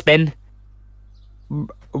Atomic Dustbin,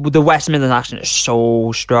 the West Midlands accent is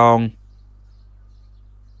so strong.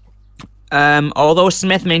 Although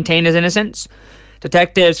Smith maintained his innocence,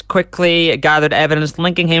 detectives quickly gathered evidence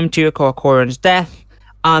linking him to Cora Corrin's death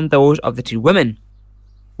and those of the two women.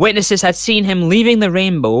 Witnesses had seen him leaving the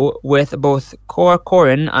Rainbow with both Cora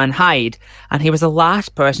Corrin and Hyde, and he was the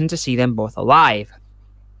last person to see them both alive.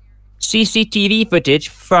 CCTV footage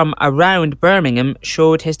from around Birmingham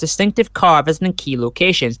showed his distinctive car visiting key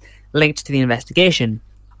locations linked to the investigation,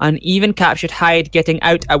 and even captured Hyde getting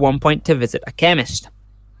out at one point to visit a chemist.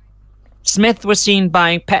 Smith was seen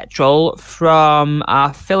buying petrol from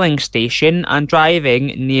a filling station and driving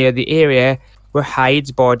near the area where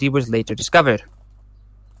Hyde's body was later discovered.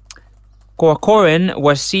 Corcoran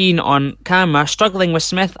was seen on camera struggling with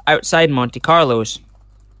Smith outside Monte Carlo's.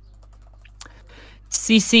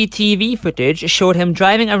 CCTV footage showed him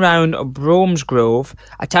driving around Bromsgrove,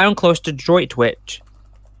 a town close to Droitwich,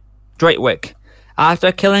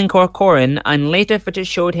 after killing Corcoran, and later footage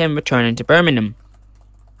showed him returning to Birmingham.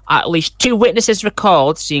 At least 2 witnesses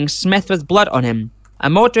recalled seeing Smith with blood on him, a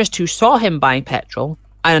motorist who saw him buying petrol,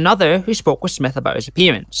 and another who spoke with Smith about his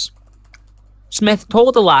appearance. Smith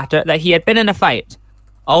told the latter that he had been in a fight,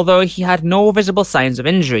 although he had no visible signs of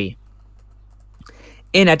injury.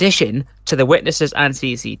 In addition to the witnesses and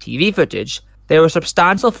CCTV footage, there was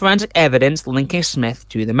substantial forensic evidence linking Smith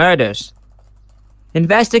to the murders.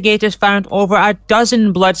 Investigators found over a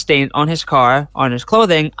dozen bloodstains on his car, on his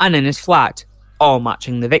clothing, and in his flat, all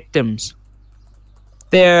matching the victims.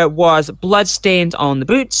 There was bloodstains on the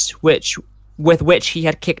boots, with which he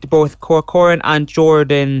had kicked both Corcoran and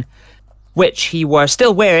Jordan, which he was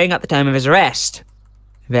still wearing at the time of his arrest.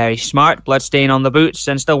 Very smart, bloodstain on the boots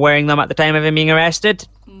and still wearing them at the time of him being arrested.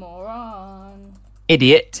 Moron.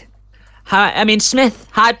 Idiot. Smith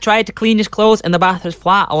had tried to clean his clothes in the bath of his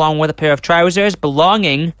flat along with a pair of trousers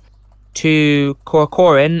belonging to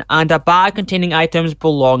Corcoran, and a bag containing items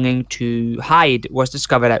belonging to Hyde was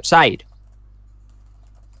discovered outside.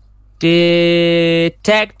 Detectives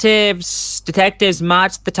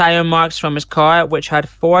matched the tire marks from his car, which had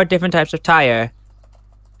 4 different types of tire,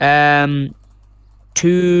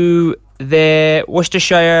 to the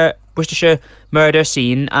Worcestershire murder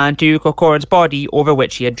scene and to Corcoran's body over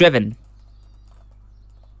which he had driven.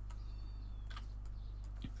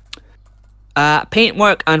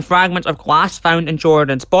 Paintwork and fragments of glass found in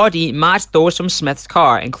Jordan's body matched those from Smith's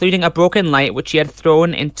car, including a broken light which he had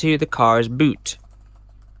thrown into the car's boot.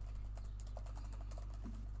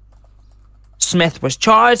 Smith was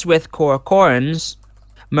charged with Corcoran's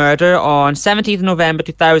murder on 17th November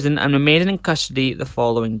 2000 and remained in custody the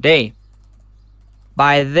following day.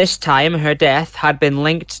 By this time, her death had been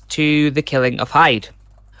linked to the killing of Hyde.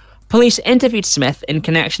 Police interviewed Smith in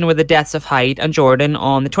connection with the deaths of Hyde and Jordan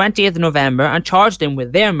on the 20th of November and charged him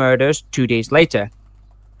with their murders 2 days later.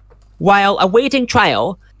 While awaiting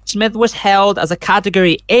trial, Smith was held as a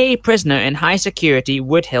Category A prisoner in high security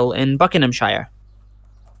Woodhill in Buckinghamshire.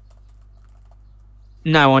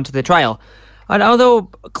 Now on to the trial. And although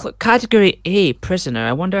Category A prisoner,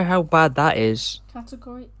 I wonder how bad that is.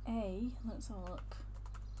 Category A? Let's have a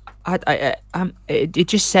look. It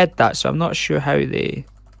just said that, so I'm not sure how they...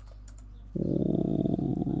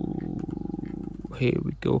 Here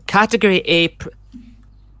we go. Category A.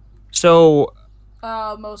 So...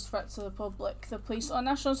 most threats to the public. The police or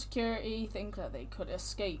national security think that they could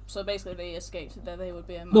escape. So basically they escaped, that they would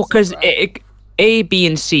be a massive because threat. A, B,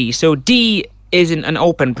 and C. So D isn't an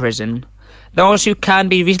open prison. Those who can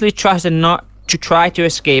be reasonably trusted not to try to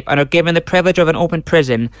escape and are given the privilege of an open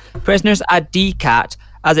prison. Prisoners at DCAT,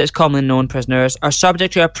 as it's commonly known prisoners, are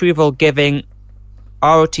subject to approval giving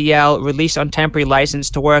ROTL release on temporary license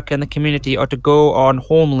to work in the community or to go on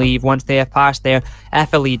home leave once they have passed their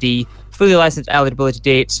FLED, fully licensed eligibility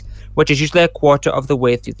dates, which is usually a quarter of the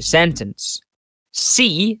way through the sentence.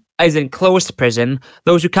 C is in closed prison,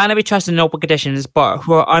 those who cannot be trusted in open conditions but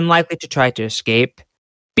who are unlikely to try to escape.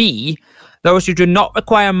 B, those who do not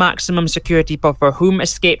require maximum security but for whom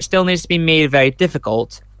escape still needs to be made very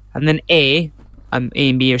difficult. And then A and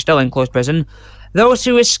B are still in closed prison. Those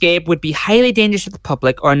who escape would be highly dangerous to the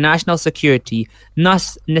public or national security,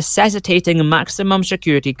 thus necessitating maximum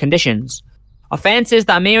security conditions. Offences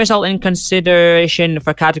that may result in consideration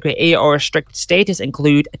for Category A or restricted status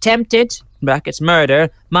include attempted in brackets murder,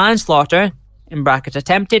 manslaughter in brackets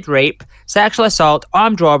attempted rape, sexual assault,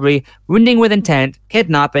 armed robbery, wounding with intent,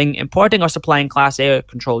 kidnapping, importing or supplying Class A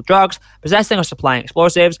controlled drugs, possessing or supplying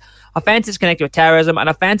explosives, offences connected with terrorism, and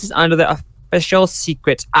offences under the Official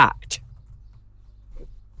Secrets Act.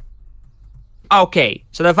 Okay,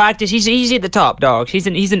 so the fact is he's at the top, dogs. He's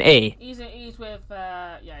an A. He's with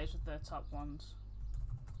the top ones.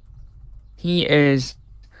 He is,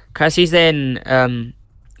 because he's in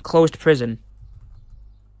closed prison.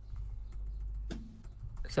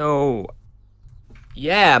 So,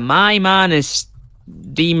 yeah, my man is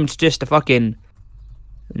deemed just a fucking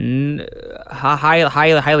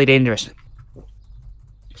highly dangerous.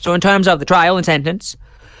 So in terms of the trial and sentence,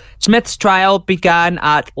 Smith's trial began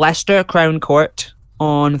at Leicester Crown Court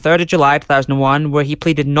on 3rd of July 2001, where he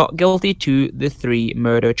pleaded not guilty to the 3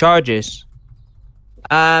 murder charges.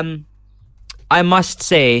 I must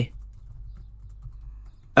say,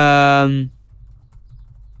 it's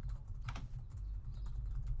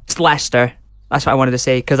Leicester. That's what I wanted to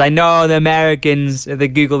say, because I know the Americans, if they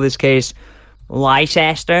Google this case,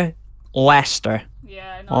 Leicester.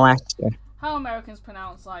 Yeah, no. Leicester. How Americans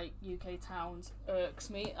pronounce like UK towns irks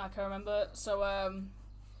me. I can remember. So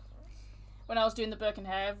when I was doing the Burke and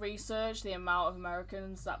Hare research, the amount of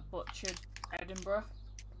Americans that butchered Edinburgh.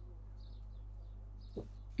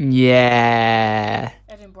 Yeah.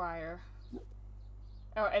 Edinburgh.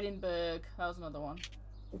 Or Edinburgh. That was another one.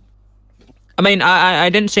 I mean, I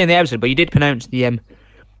didn't say in the episode, but you did pronounce the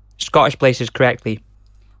Scottish places correctly.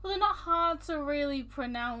 Well, they're not hard to really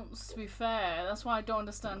pronounce, to be fair. That's why I don't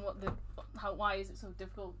understand why is it so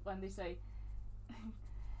difficult when they say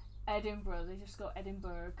Edinburgh. They just go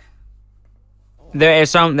Edinburgh.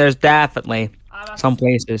 There's definitely some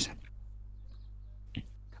places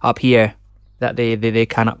up here that they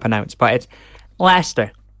cannot pronounce, but it's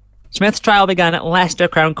Leicester. Smith's trial began at Leicester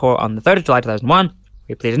Crown Court on the 3rd of July 2001, where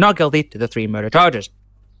he pleaded not guilty to the 3 murder charges.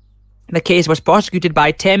 The case was prosecuted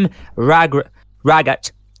by Tim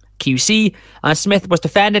Raggett, QC, and Smith was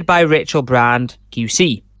defended by Rachel Brand,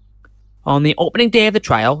 QC. On the opening day of the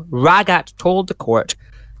trial, Raggett told the court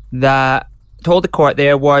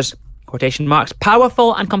there was, quotation marks,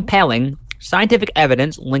 powerful and compelling scientific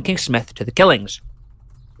evidence linking Smith to the killings.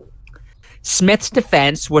 Smith's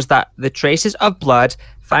defense was that the traces of blood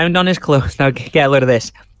found on his clothes... Now, get a load of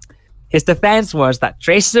this. His defense was that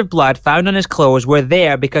traces of blood found on his clothes were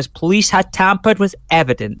there because police had tampered with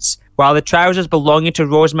evidence, while the trousers belonging to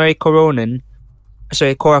Rosemary Cora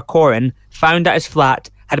Corin, found at his flat,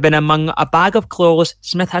 had been among a bag of clothes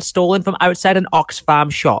Smith had stolen from outside an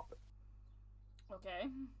Oxfam shop. Okay.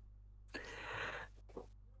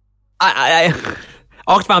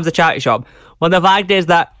 Oxfam's a charity shop. Well, the fact is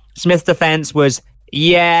that Smith's defense was,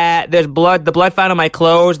 yeah, there's blood. The blood found on my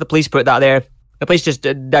clothes. The police put that there. The police just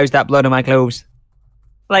doused that blood on my clothes.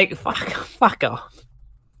 Like, fuck off.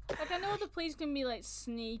 Like, I know the police can be, like,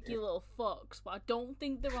 sneaky little fucks, but I don't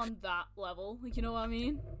think they're on that level. Like, you know what I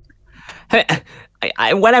mean?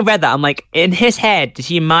 When I read that, I'm like, in his head, does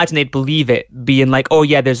he imagine they'd believe it? Being like, oh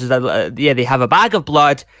yeah, they have a bag of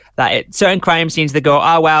blood that at certain crime scenes they go,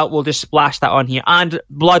 oh well, we'll just splash that on here, and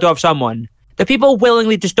blood of someone. Do people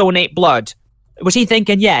willingly just donate blood? Was he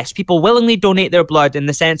thinking, yes, people willingly donate their blood in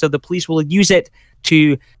the sense of the police will use it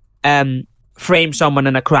to frame someone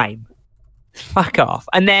in a crime? Fuck off.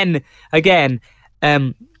 And then again,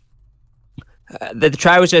 the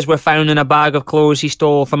trousers were found in a bag of clothes he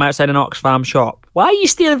stole from outside an Oxfam shop. Why are you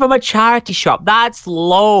stealing from a charity shop? That's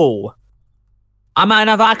low. I mean,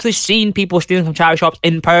 I've actually seen people stealing from charity shops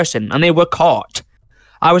in person, and they were caught.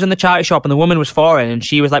 I was in the charity shop, and the woman was foreign, and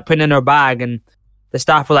she was like putting in her bag, and the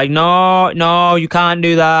staff were like, no, you can't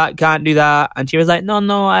do that. And she was like,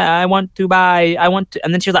 no, I want to buy. And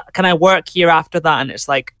then she was like, can I work here after that? And it's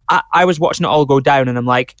like, I was watching it all go down, and I'm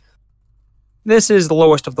like, this is the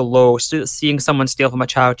lowest of the low, seeing someone steal from a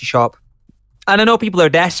charity shop. And I know people are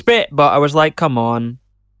desperate, but I was like, come on.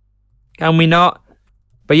 Can we not?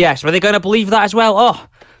 But yes, were they going to believe that as well? Oh,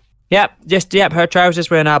 yep, her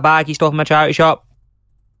trousers were in a bag he stole from a charity shop.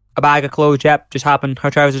 A bag of clothes, yep, just happened.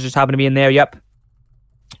 Her trousers just happened to be in there, yep.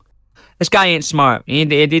 This guy ain't smart. He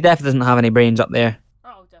definitely doesn't have any brains up there.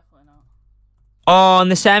 Oh, definitely not. On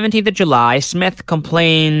the 17th of July, Smith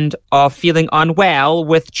complained of feeling unwell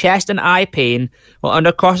with chest and eye pain while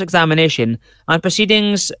under cross-examination, and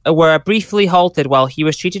proceedings were briefly halted while he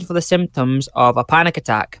was treated for the symptoms of a panic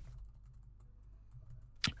attack.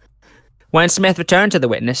 When Smith returned to the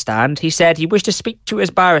witness stand, he said he wished to speak to his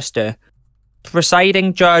barrister.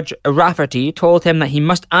 Presiding Judge Rafferty told him that he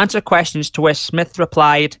must answer questions, to which Smith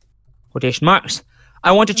replied, quotation marks,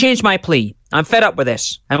 I want to change my plea. I'm fed up with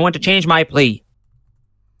this. I want to change my plea.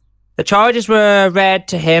 The charges were read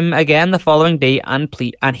to him again the following day, and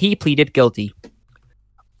he pleaded guilty.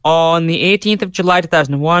 On the 18th of July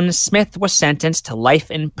 2001, Smith was sentenced to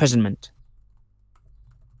life imprisonment.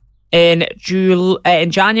 In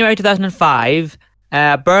January 2005,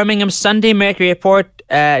 Birmingham Sunday Mercury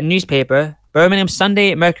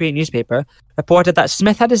newspaper reported that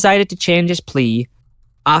Smith had decided to change his plea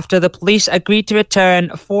after the police agreed to return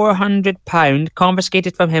 £400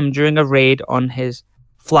 confiscated from him during a raid on his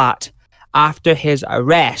flat after his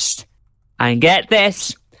arrest. And get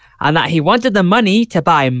this, and that he wanted the money to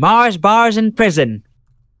buy Mars bars in prison.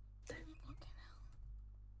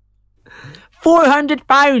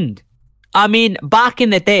 £400. I mean, back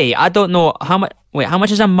in the day, I don't know how much. Wait, how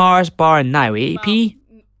much is a Mars bar now? 80p?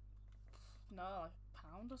 No, a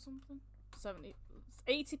pound or something.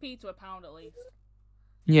 80p to a pound at least.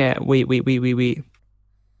 Yeah, wait. £70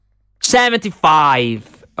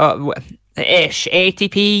 75 ish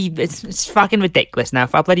ATP. It's fucking ridiculous now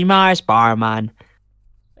for a bloody Mars bar, man.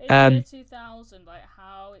 In 2000, like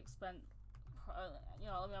how expensive? You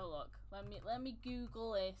know, let me have a look. Let me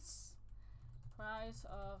Google this. Price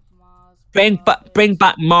of Mars. Bring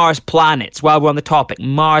back Mars planets while we're on the topic.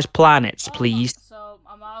 Mars planets, please. So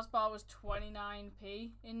a Mars bar was 29p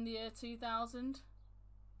in the year 2000.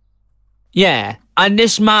 Yeah, and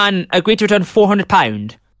this man agreed to return £400,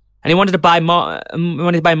 and he wanted to buy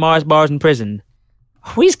Mars bars in prison.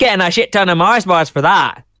 He's getting a shit ton of Mars bars for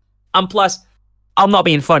that. And plus, I'm not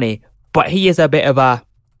being funny, but he is a bit of a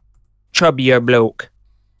chubbier bloke.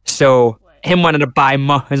 So him wanting to buy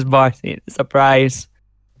Mars bars ain't a surprise.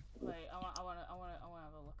 Wait, I want to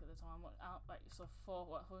have a look at this one. So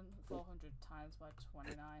 400 times by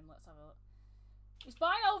 29. Let's have a look. He's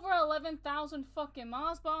buying over 11,000 fucking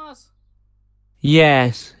Mars bars.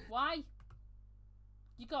 Yes. Why?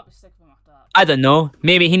 You gotta be sick of him after that. I don't know.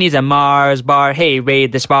 Maybe he needs a Mars bar. Hey,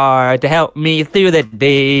 raid this bar to help me through the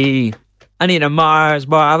day. I need a Mars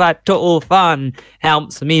bar. I've had total fun.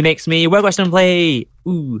 Helps me, makes me work with and play.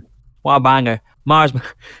 Ooh, what a banger. Mars.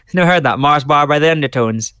 Never heard that. Mars bar by the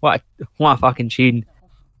Undertones. What a fucking tune.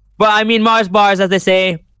 But I mean, Mars bars, as they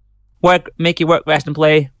say, make you work, rest and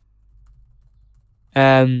play.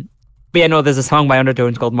 But yeah, no, there's a song by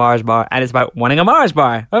Undertones called Mars Bar, and it's about wanting a Mars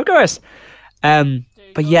bar, of course.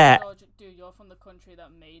 But yeah. Dude, you're from the country that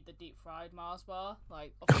made the deep fried Mars bar.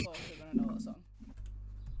 Like, of course you're gonna know that song.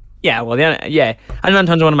 Yeah, well, yeah. And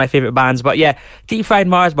Undertones are one of my favourite bands, but yeah, deep fried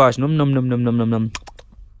Mars bars, num num num num num num num.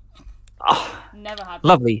 Oh, never had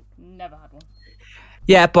lovely. One. Never had one.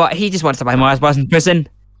 Yeah, but he just wants to buy Mars bars in prison.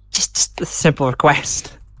 Just a simple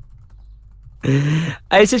request.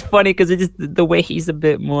 It's just funny because it's just the way he's a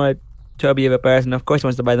bit more chubby of a person. Of course he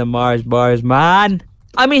wants to buy the Mars bars, man.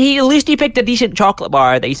 I mean, at least he picked a decent chocolate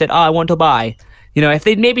bar that he said, oh, I want to buy. You know, if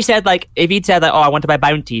they'd maybe said, like, if he'd said, like, oh, I want to buy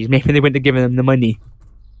Bounties, maybe they wouldn't have given him the money.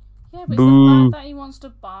 Yeah, but it's the fact that he wants to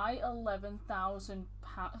buy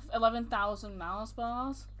 11,000 Mars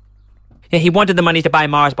bars. Yeah, he wanted the money to buy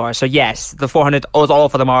Mars bars, so yes, the 400 was all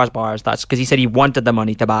for the Mars bars. That's because he said he wanted the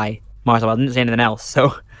money to buy Mars bars. Didn't say anything else,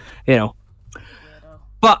 so, you know.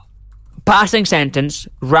 But, passing sentence,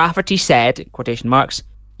 Rafferty said, quotation marks,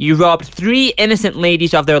 you robbed 3 innocent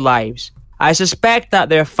ladies of their lives. I suspect that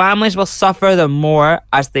their families will suffer the more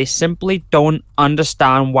as they simply don't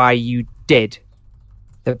understand why you did.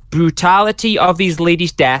 The brutality of these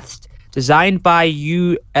ladies' deaths, designed by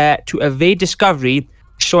you to evade discovery,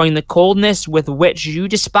 showing the coldness with which you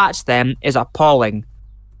dispatched them, is appalling.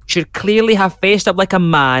 You should clearly have faced up like a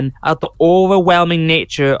man at the overwhelming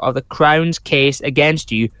nature of the Crown's case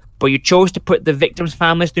against you, but you chose to put the victims'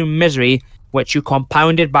 families through misery, which you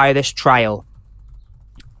compounded by this trial.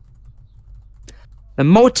 The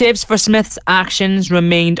motives for Smith's actions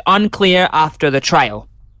remained unclear after the trial.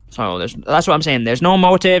 So that's what I'm saying. There's no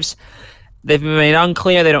motives. They've remained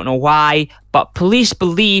unclear. They don't know why. But police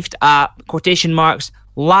believed, quotation marks,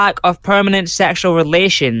 lack of permanent sexual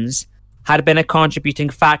relations had been a contributing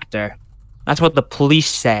factor. That's what the police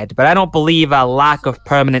said. But I don't believe a lack of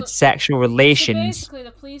permanent sexual relations. So basically,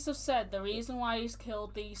 the police have said the reason why he's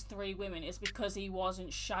killed these 3 women is because he wasn't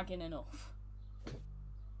shagging enough.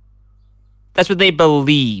 That's what they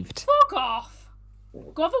believed. Fuck off!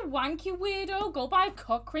 Go have a wank, you weirdo. Go buy a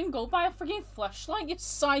cock ring. Go buy a freaking fleshlight, you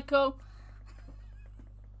psycho.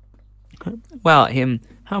 Well,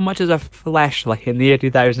 how much is a fleshlight in the year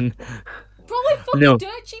 2000? Probably fucking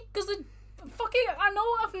dirt cheap, because the fucking,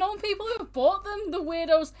 I've known people who have bought them, the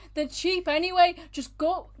weirdos. They're cheap anyway. Just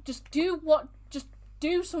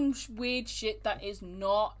do some weird shit that is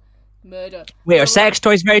not murder. Wait, are sex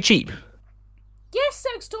toys very cheap? Yes,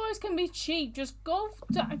 sex toys can be cheap. Just go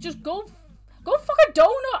fuck a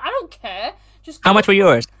donut. I don't care. How much were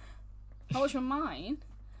yours? How much were mine?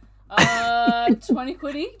 20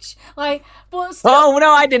 quid each. Like, but still, oh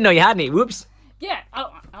no, I didn't know you had any. Whoops. Yeah,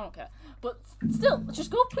 I don't care. But still,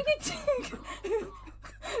 just go put your dick.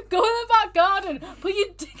 Go in the back garden. Put your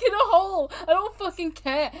dick in a hole. I don't fucking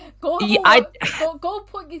care. Go put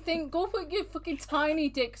your thing. Go put your fucking tiny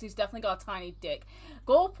dick. 'Cause he's definitely got a tiny dick.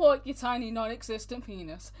 Go put your tiny non-existent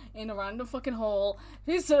penis in a random fucking hole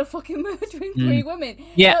instead of fucking murdering 3 women.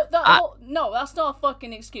 Yeah. No, that's not a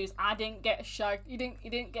fucking excuse. I didn't get shagged. You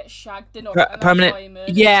didn't get shagged enough. Permanent.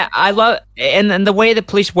 Yeah, I love and the way the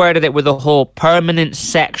police worded it with the whole permanent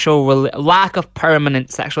sexual lack of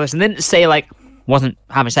permanent sexual. They didn't say like wasn't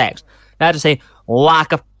having sex. They had to say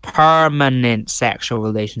lack of permanent sexual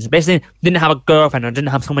relations. Basically, didn't have a girlfriend or didn't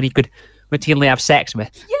have someone he could routinely have sex with.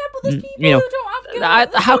 Yeah, but there's people who don't have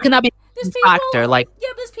girlfriends. How can that be a factor? Like, yeah,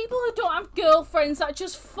 but there's people who don't have girlfriends that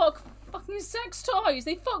just fuck fucking sex toys.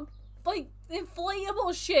 They fuck like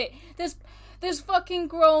inflatable shit. There's fucking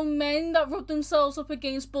grown men that rub themselves up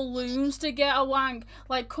against balloons to get a wank.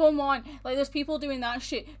 Like, come on. Like, there's people doing that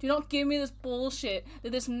shit. Do not give me this bullshit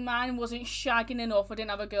that this man wasn't shagging enough or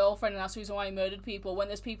didn't have a girlfriend and that's the reason why he murdered people, when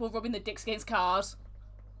there's people rubbing their dicks against cars.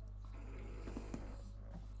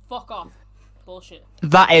 Fuck off. Bullshit.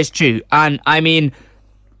 That is true. And, I mean,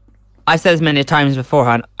 I said this many times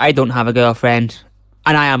beforehand, I don't have a girlfriend.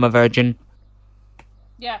 And I am a virgin.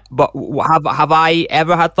 Yeah. But have I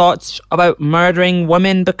ever had thoughts about murdering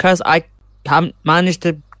women because I haven't managed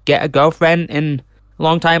to get a girlfriend in a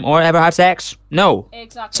long time or ever had sex? No.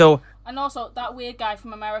 Exactly. So, and also, that weird guy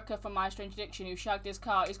from America from My Strange Addiction who shagged his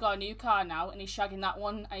car, he's got a new car now and he's shagging that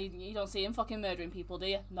one. And you don't see him fucking murdering people, do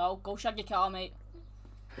you? No. Go shag your car, mate.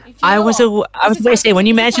 I was going to say, when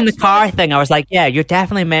you mentioned the car thing, I was like, yeah, you're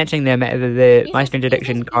definitely mentioning the My Strange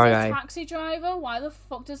Addiction car guy. He's a taxi driver. Why the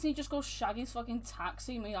fuck doesn't he just go shag his fucking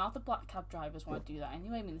taxi? I mean, half the black cab drivers won't do that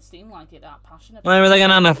anyway. I mean, they seem like it, that passionate. Well, it was like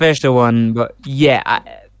an unofficial one, but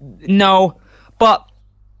yeah, no. But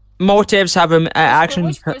motives have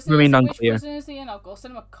actions remained unclear. Which prison is he in? I'll go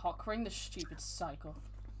send him a cock ring, the stupid psycho.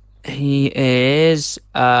 He is,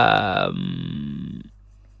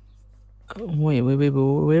 Wait,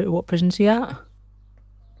 what prison's he at?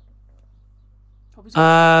 Hope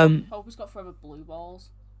he's got forever blue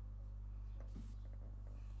balls.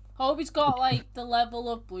 Hope he's got, like, the level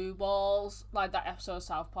of blue balls, like that episode of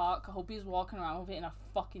South Park. I hope he's walking around with it in a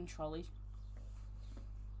fucking trolley.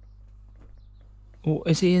 Oh,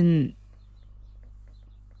 is he in...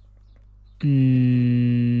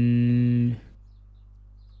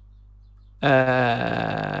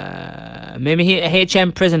 Maybe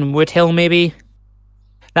HM prison, Wood Hill, maybe?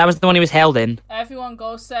 That was the one he was held in. Everyone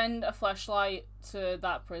go send a flashlight to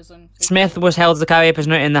that prison. Smith was held as a carrier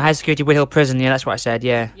prisoner in the high security Wood Hill prison. Yeah, that's what I said,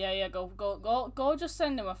 yeah. Yeah, go just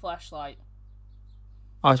send him a flashlight.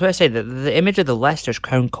 Oh, I was about to say, the image of the Leicester's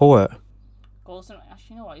Crown Court. Actually,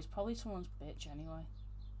 you know what? He's probably someone's bitch anyway.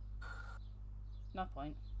 No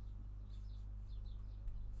point.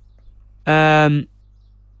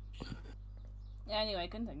 Anyway,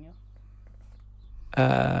 continue.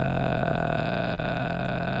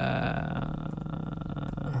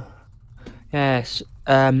 Yes.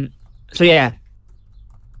 So yeah,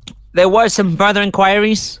 there was some further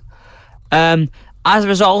inquiries. As a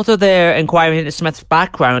result of their inquiry into Smith's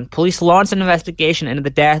background, police launched an investigation into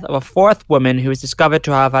the death of a fourth woman who was discovered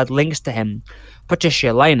to have had links to him,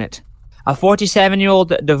 Patricia Lynott. A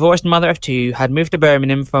 47-year-old divorced mother of two had moved to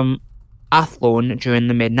Birmingham from Athlone during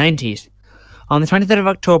the mid-90s. On the 23rd of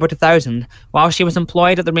October 2000, while she was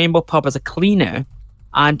employed at the Rainbow Pub as a cleaner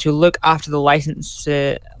and to look after the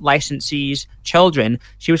licensee's children,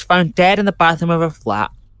 she was found dead in the bathroom of her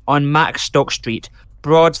flat on Max Stoke Street,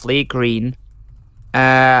 Broadsley Green.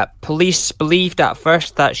 Police believed at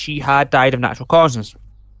first that she had died of natural causes.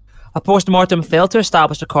 A post-mortem failed to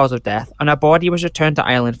establish the cause of death, and her body was returned to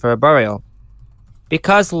Ireland for a burial.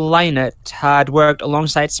 Because Lynott had worked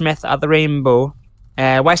alongside Smith at the Rainbow,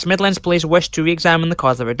 West Midlands police wished to re-examine the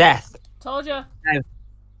cause of her death. Told you. Now,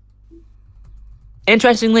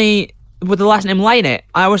 interestingly, with the last name Lynott,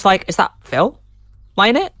 I was like, is that Phil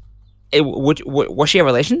Lynott? Was she a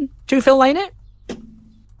relation to Phil Lynott?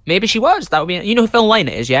 Maybe she was. That would be. You know who Phil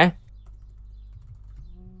Lynott is, yeah?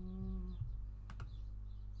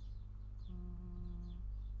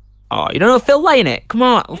 Oh, you don't know Phil Lynott? Come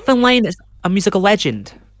on, Phil Lynott's a musical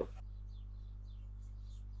legend.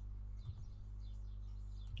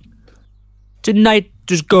 Tonight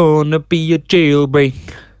there's gonna be a jailbreak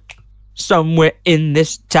somewhere in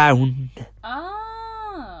this town.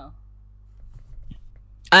 Oh.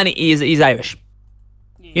 And he's Irish.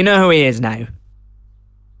 Yeah. You know who he is now.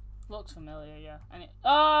 Looks familiar, yeah.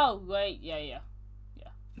 Oh, wait, yeah.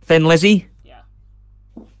 Thin Lizzy? Yeah.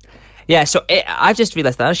 Yeah, so I just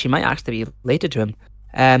realised that she might actually be related to him.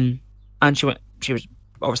 And she was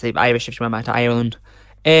obviously Irish if she went back to Ireland.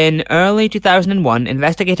 In early 2001,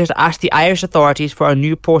 investigators asked the Irish authorities for a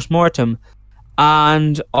new post-mortem,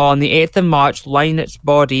 and on the 8th of March, Lynott's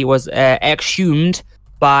body was exhumed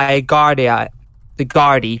by the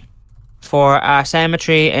Gardaí for a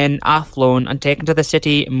cemetery in Athlone and taken to the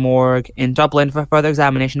city morgue in Dublin for further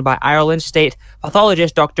examination by Ireland state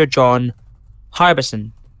pathologist Dr. John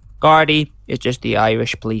Harbison. Gardaí is just the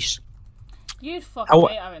Irish police. You'd fucking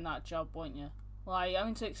hate having that job, wouldn't you? Like,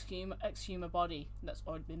 having to exhume a body that's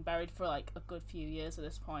already been buried for, like, a good few years at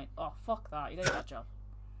this point. Oh, fuck that. You don't need that job.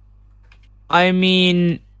 I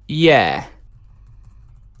mean, yeah.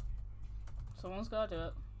 Someone's gotta do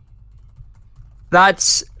it.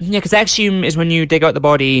 That's... Yeah, because exhume is when you dig out the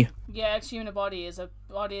body Yeah, exhuming a body is a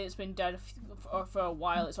body that's been dead for a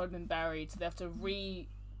while. It's already been buried, so they have to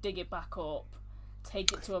dig it back up,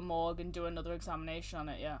 take it to a morgue, and do another examination on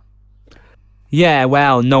it. Yeah. Yeah,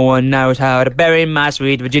 well, no one knows how to bury my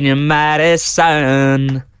sweet Virginia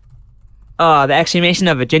Madison. Oh, the exhumation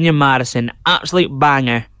of Virginia Madison, absolute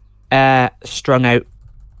banger. Strung out.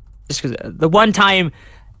 Just because the one time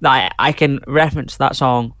that I can reference that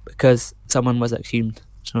song because someone was exhumed.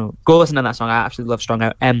 So go listen to that song. I absolutely love Strung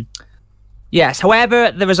Out. Yes,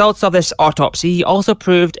 however, the results of this autopsy also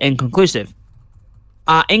proved inconclusive.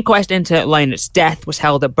 An inquest into Lynette's death was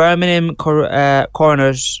held at Birmingham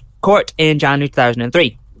Coroner's Court in January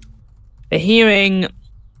 2003. The hearing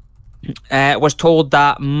was told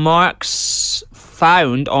that marks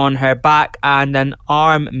found on her back and an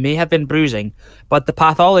arm may have been bruising, but the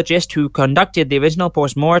pathologist who conducted the original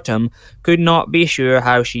post-mortem could not be sure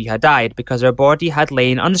how she had died because her body had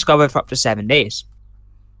lain undiscovered for up to 7 days.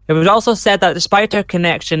 It was also said that despite her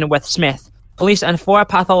connection with Smith, police and 4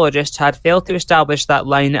 pathologists had failed to establish that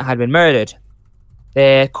Lynette had been murdered.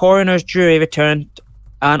 The coroner's jury returned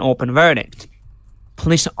an open verdict.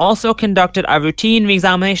 Police also conducted a routine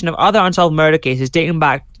re-examination of other unsolved murder cases dating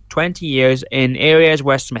back 20 years in areas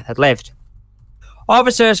where Smith had lived.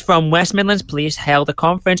 Officers from West Midlands Police held a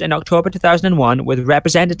conference in October 2001 with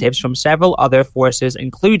representatives from several other forces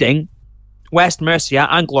including West Mercia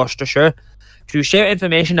and Gloucestershire to share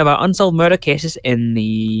information about unsolved murder cases in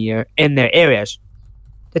their areas.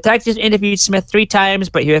 Detectives interviewed Smith 3 times,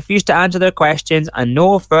 but he refused to answer their questions and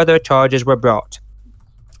no further charges were brought.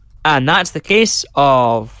 And that's the case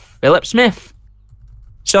of Philip Smith.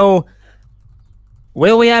 So,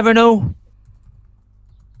 will we ever know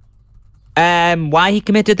why he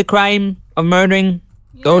committed the crime of murdering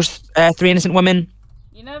those 3 innocent women?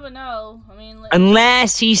 You never know. I mean,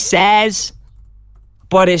 unless he says,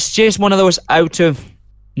 but it's just one of those out of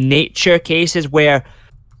nature cases where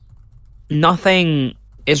nothing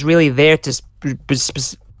is really there to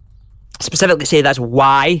specifically say that's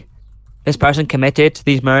why this person committed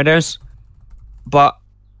these murders. But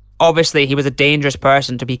obviously he was a dangerous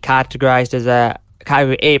person to be categorized as a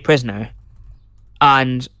category A prisoner.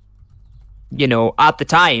 And, you know, at the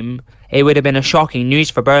time, it would have been a shocking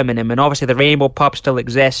news for Birmingham. And obviously the Rainbow Pub still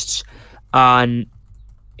exists. And,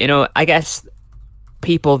 you know, I guess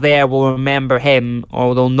people there will remember him,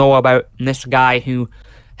 or they'll know about this guy who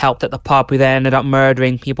helped at the pub, who then ended up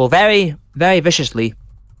murdering people very, very viciously.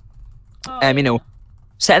 You know,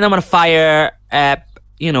 setting them on fire,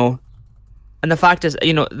 you know, and the fact is,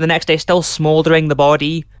 you know, the next day still smouldering the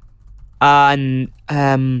body and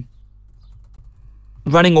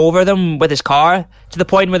running over them with his car to the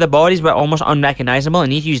point where the bodies were almost unrecognizable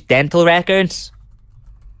and he'd used dental records.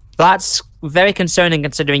 That's very concerning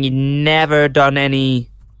considering you'd never done any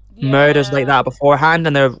murders like that beforehand,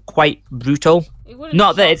 and they're quite brutal.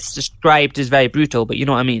 Not that it's described as very brutal, but you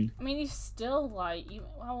know what I mean. I mean, he's still like,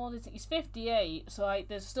 how old is he? He's 58, so like,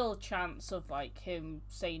 there's still a chance of like him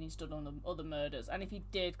saying he's done other murders. And if he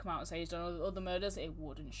did come out and say he's done other murders, it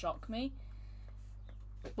wouldn't shock me.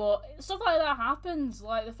 But stuff like that happens.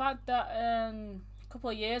 Like the fact that a couple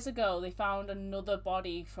of years ago they found another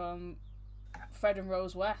body from Fred and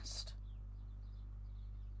Rose West.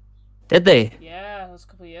 Did they? Yeah, it was a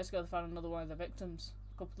couple of years ago they found another one of the victims.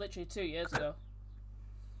 Literally 2 years ago.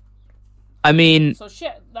 I mean... So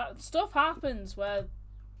shit, that stuff happens where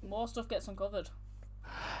more stuff gets uncovered.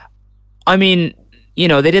 I mean, you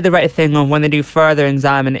know, they did the right thing on when they do further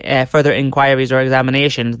inquiries or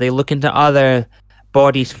examinations. They look into other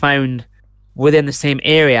bodies found within the same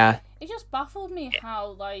area. It just baffled me how,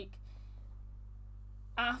 like,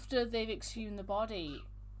 after they've exhumed the body,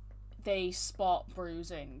 they spot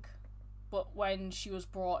bruising. But when she was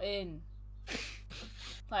brought in,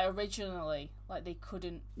 like, originally, like, they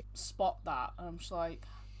couldn't spot that. And I'm just like...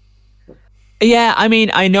 Yeah, I mean,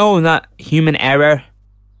 I know that human error,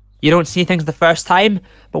 you don't see things the first time,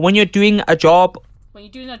 but when you're doing a job... When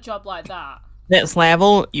you're doing a job like that... This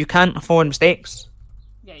level, you can't afford mistakes.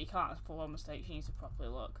 Yeah, you can't afford mistakes, you need to properly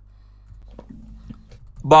look.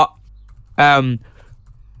 But,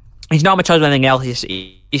 he's not much other than anything else,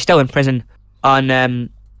 he's still in prison. And,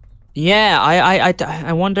 yeah,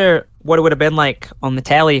 I wonder what it would have been like on the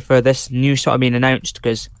telly for this news sort of being announced,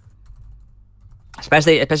 because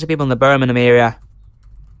especially people in the Birmingham area.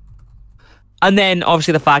 And then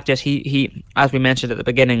obviously the fact is he as we mentioned at the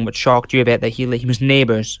beginning, which shocked you a bit, that he was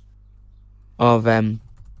neighbours of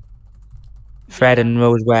Fred and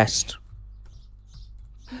Rose West.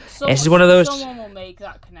 This is one of those. Someone will make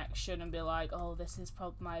that connection and be like, "Oh, this is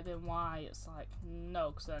probably might have been why." It's like,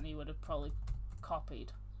 no, because then he would have probably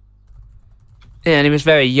copied. Yeah, and he was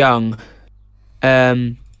very young.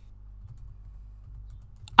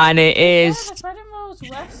 And it is... Yeah, the Fred and Rose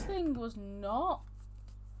West thing was not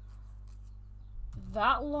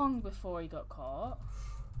that long before he got caught.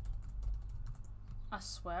 I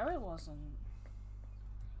swear it wasn't.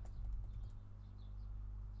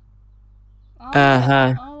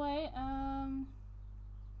 Oh wait,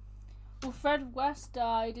 well, Fred West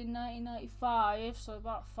died in 1995, so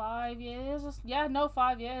about 5 years. Yeah, no,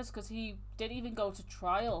 5 years, because he didn't even go to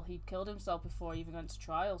trial. He killed himself before he even went to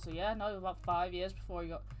trial. So yeah, no, about 5 years before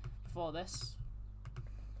this.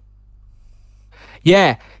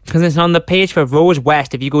 Yeah, because it's on the page for Rose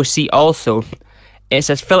West. If you go see also, it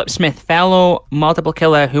says Philip Smith, fellow multiple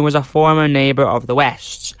killer who was a former neighbor of the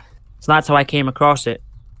Wests. So that's how I came across it.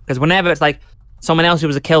 Because whenever it's like someone else who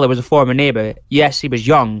was a killer was a former neighbor, yes, he was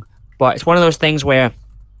young, but it's one of those things where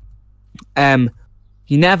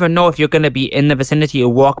you never know if you're going to be in the vicinity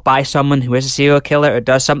or walk by someone who is a serial killer or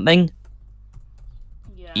does something.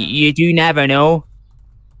 Yeah. You do never know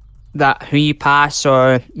that who you pass,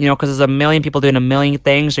 or because there's a million people doing a million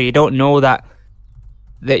things, so you don't know that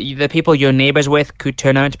the people you're neighbors with could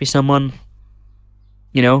turn out to be someone,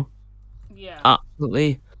 Yeah.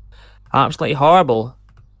 absolutely horrible.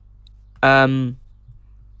 But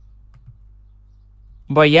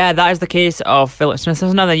yeah, that is the case of Philip Smith.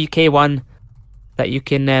 There's another UK one that you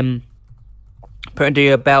can put under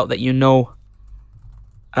your belt that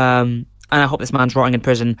and I hope this man's rotting in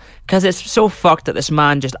prison, because it's so fucked that this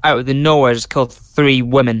man just out of the nowhere just killed 3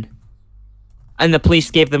 women. And the police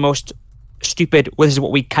gave the most stupid, well, this is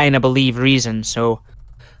what we kind of believe, reason. So,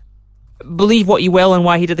 believe what you will and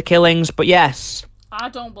why he did the killings, but yes. I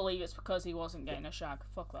don't believe it's because he wasn't getting a shag.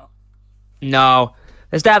 Fuck that. No.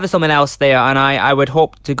 There's definitely something else there, and I would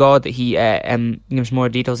hope to God that he gives more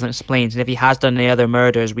details and explains. And if he has done any other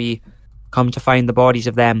murders, we come to find the bodies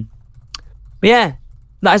of them. But yeah.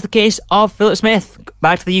 That is the case of Philip Smith.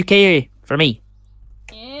 Back to the UK for me.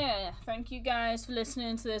 Yeah, thank you guys for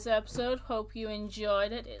listening to this episode. Hope you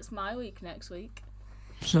enjoyed it. It's my week next week.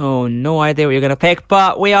 So no idea what you're gonna pick,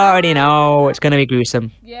 but we already know it's gonna be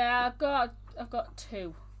gruesome. Yeah, I've got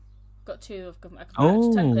 2. Got 2 I can pick.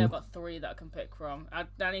 Oh. Technically, I've got 3 that I can pick from. I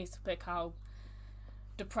need to pick how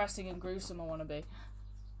depressing and gruesome I want to be.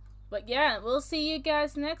 But yeah, we'll see you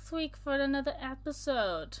guys next week for another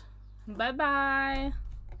episode. Bye bye.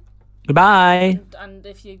 Goodbye. And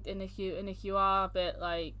if you are a bit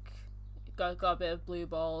like got a bit of blue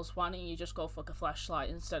balls, why don't you just go fuck a flashlight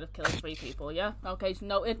instead of killing 3 people? Yeah. Okay.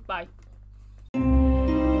 Noted. Bye.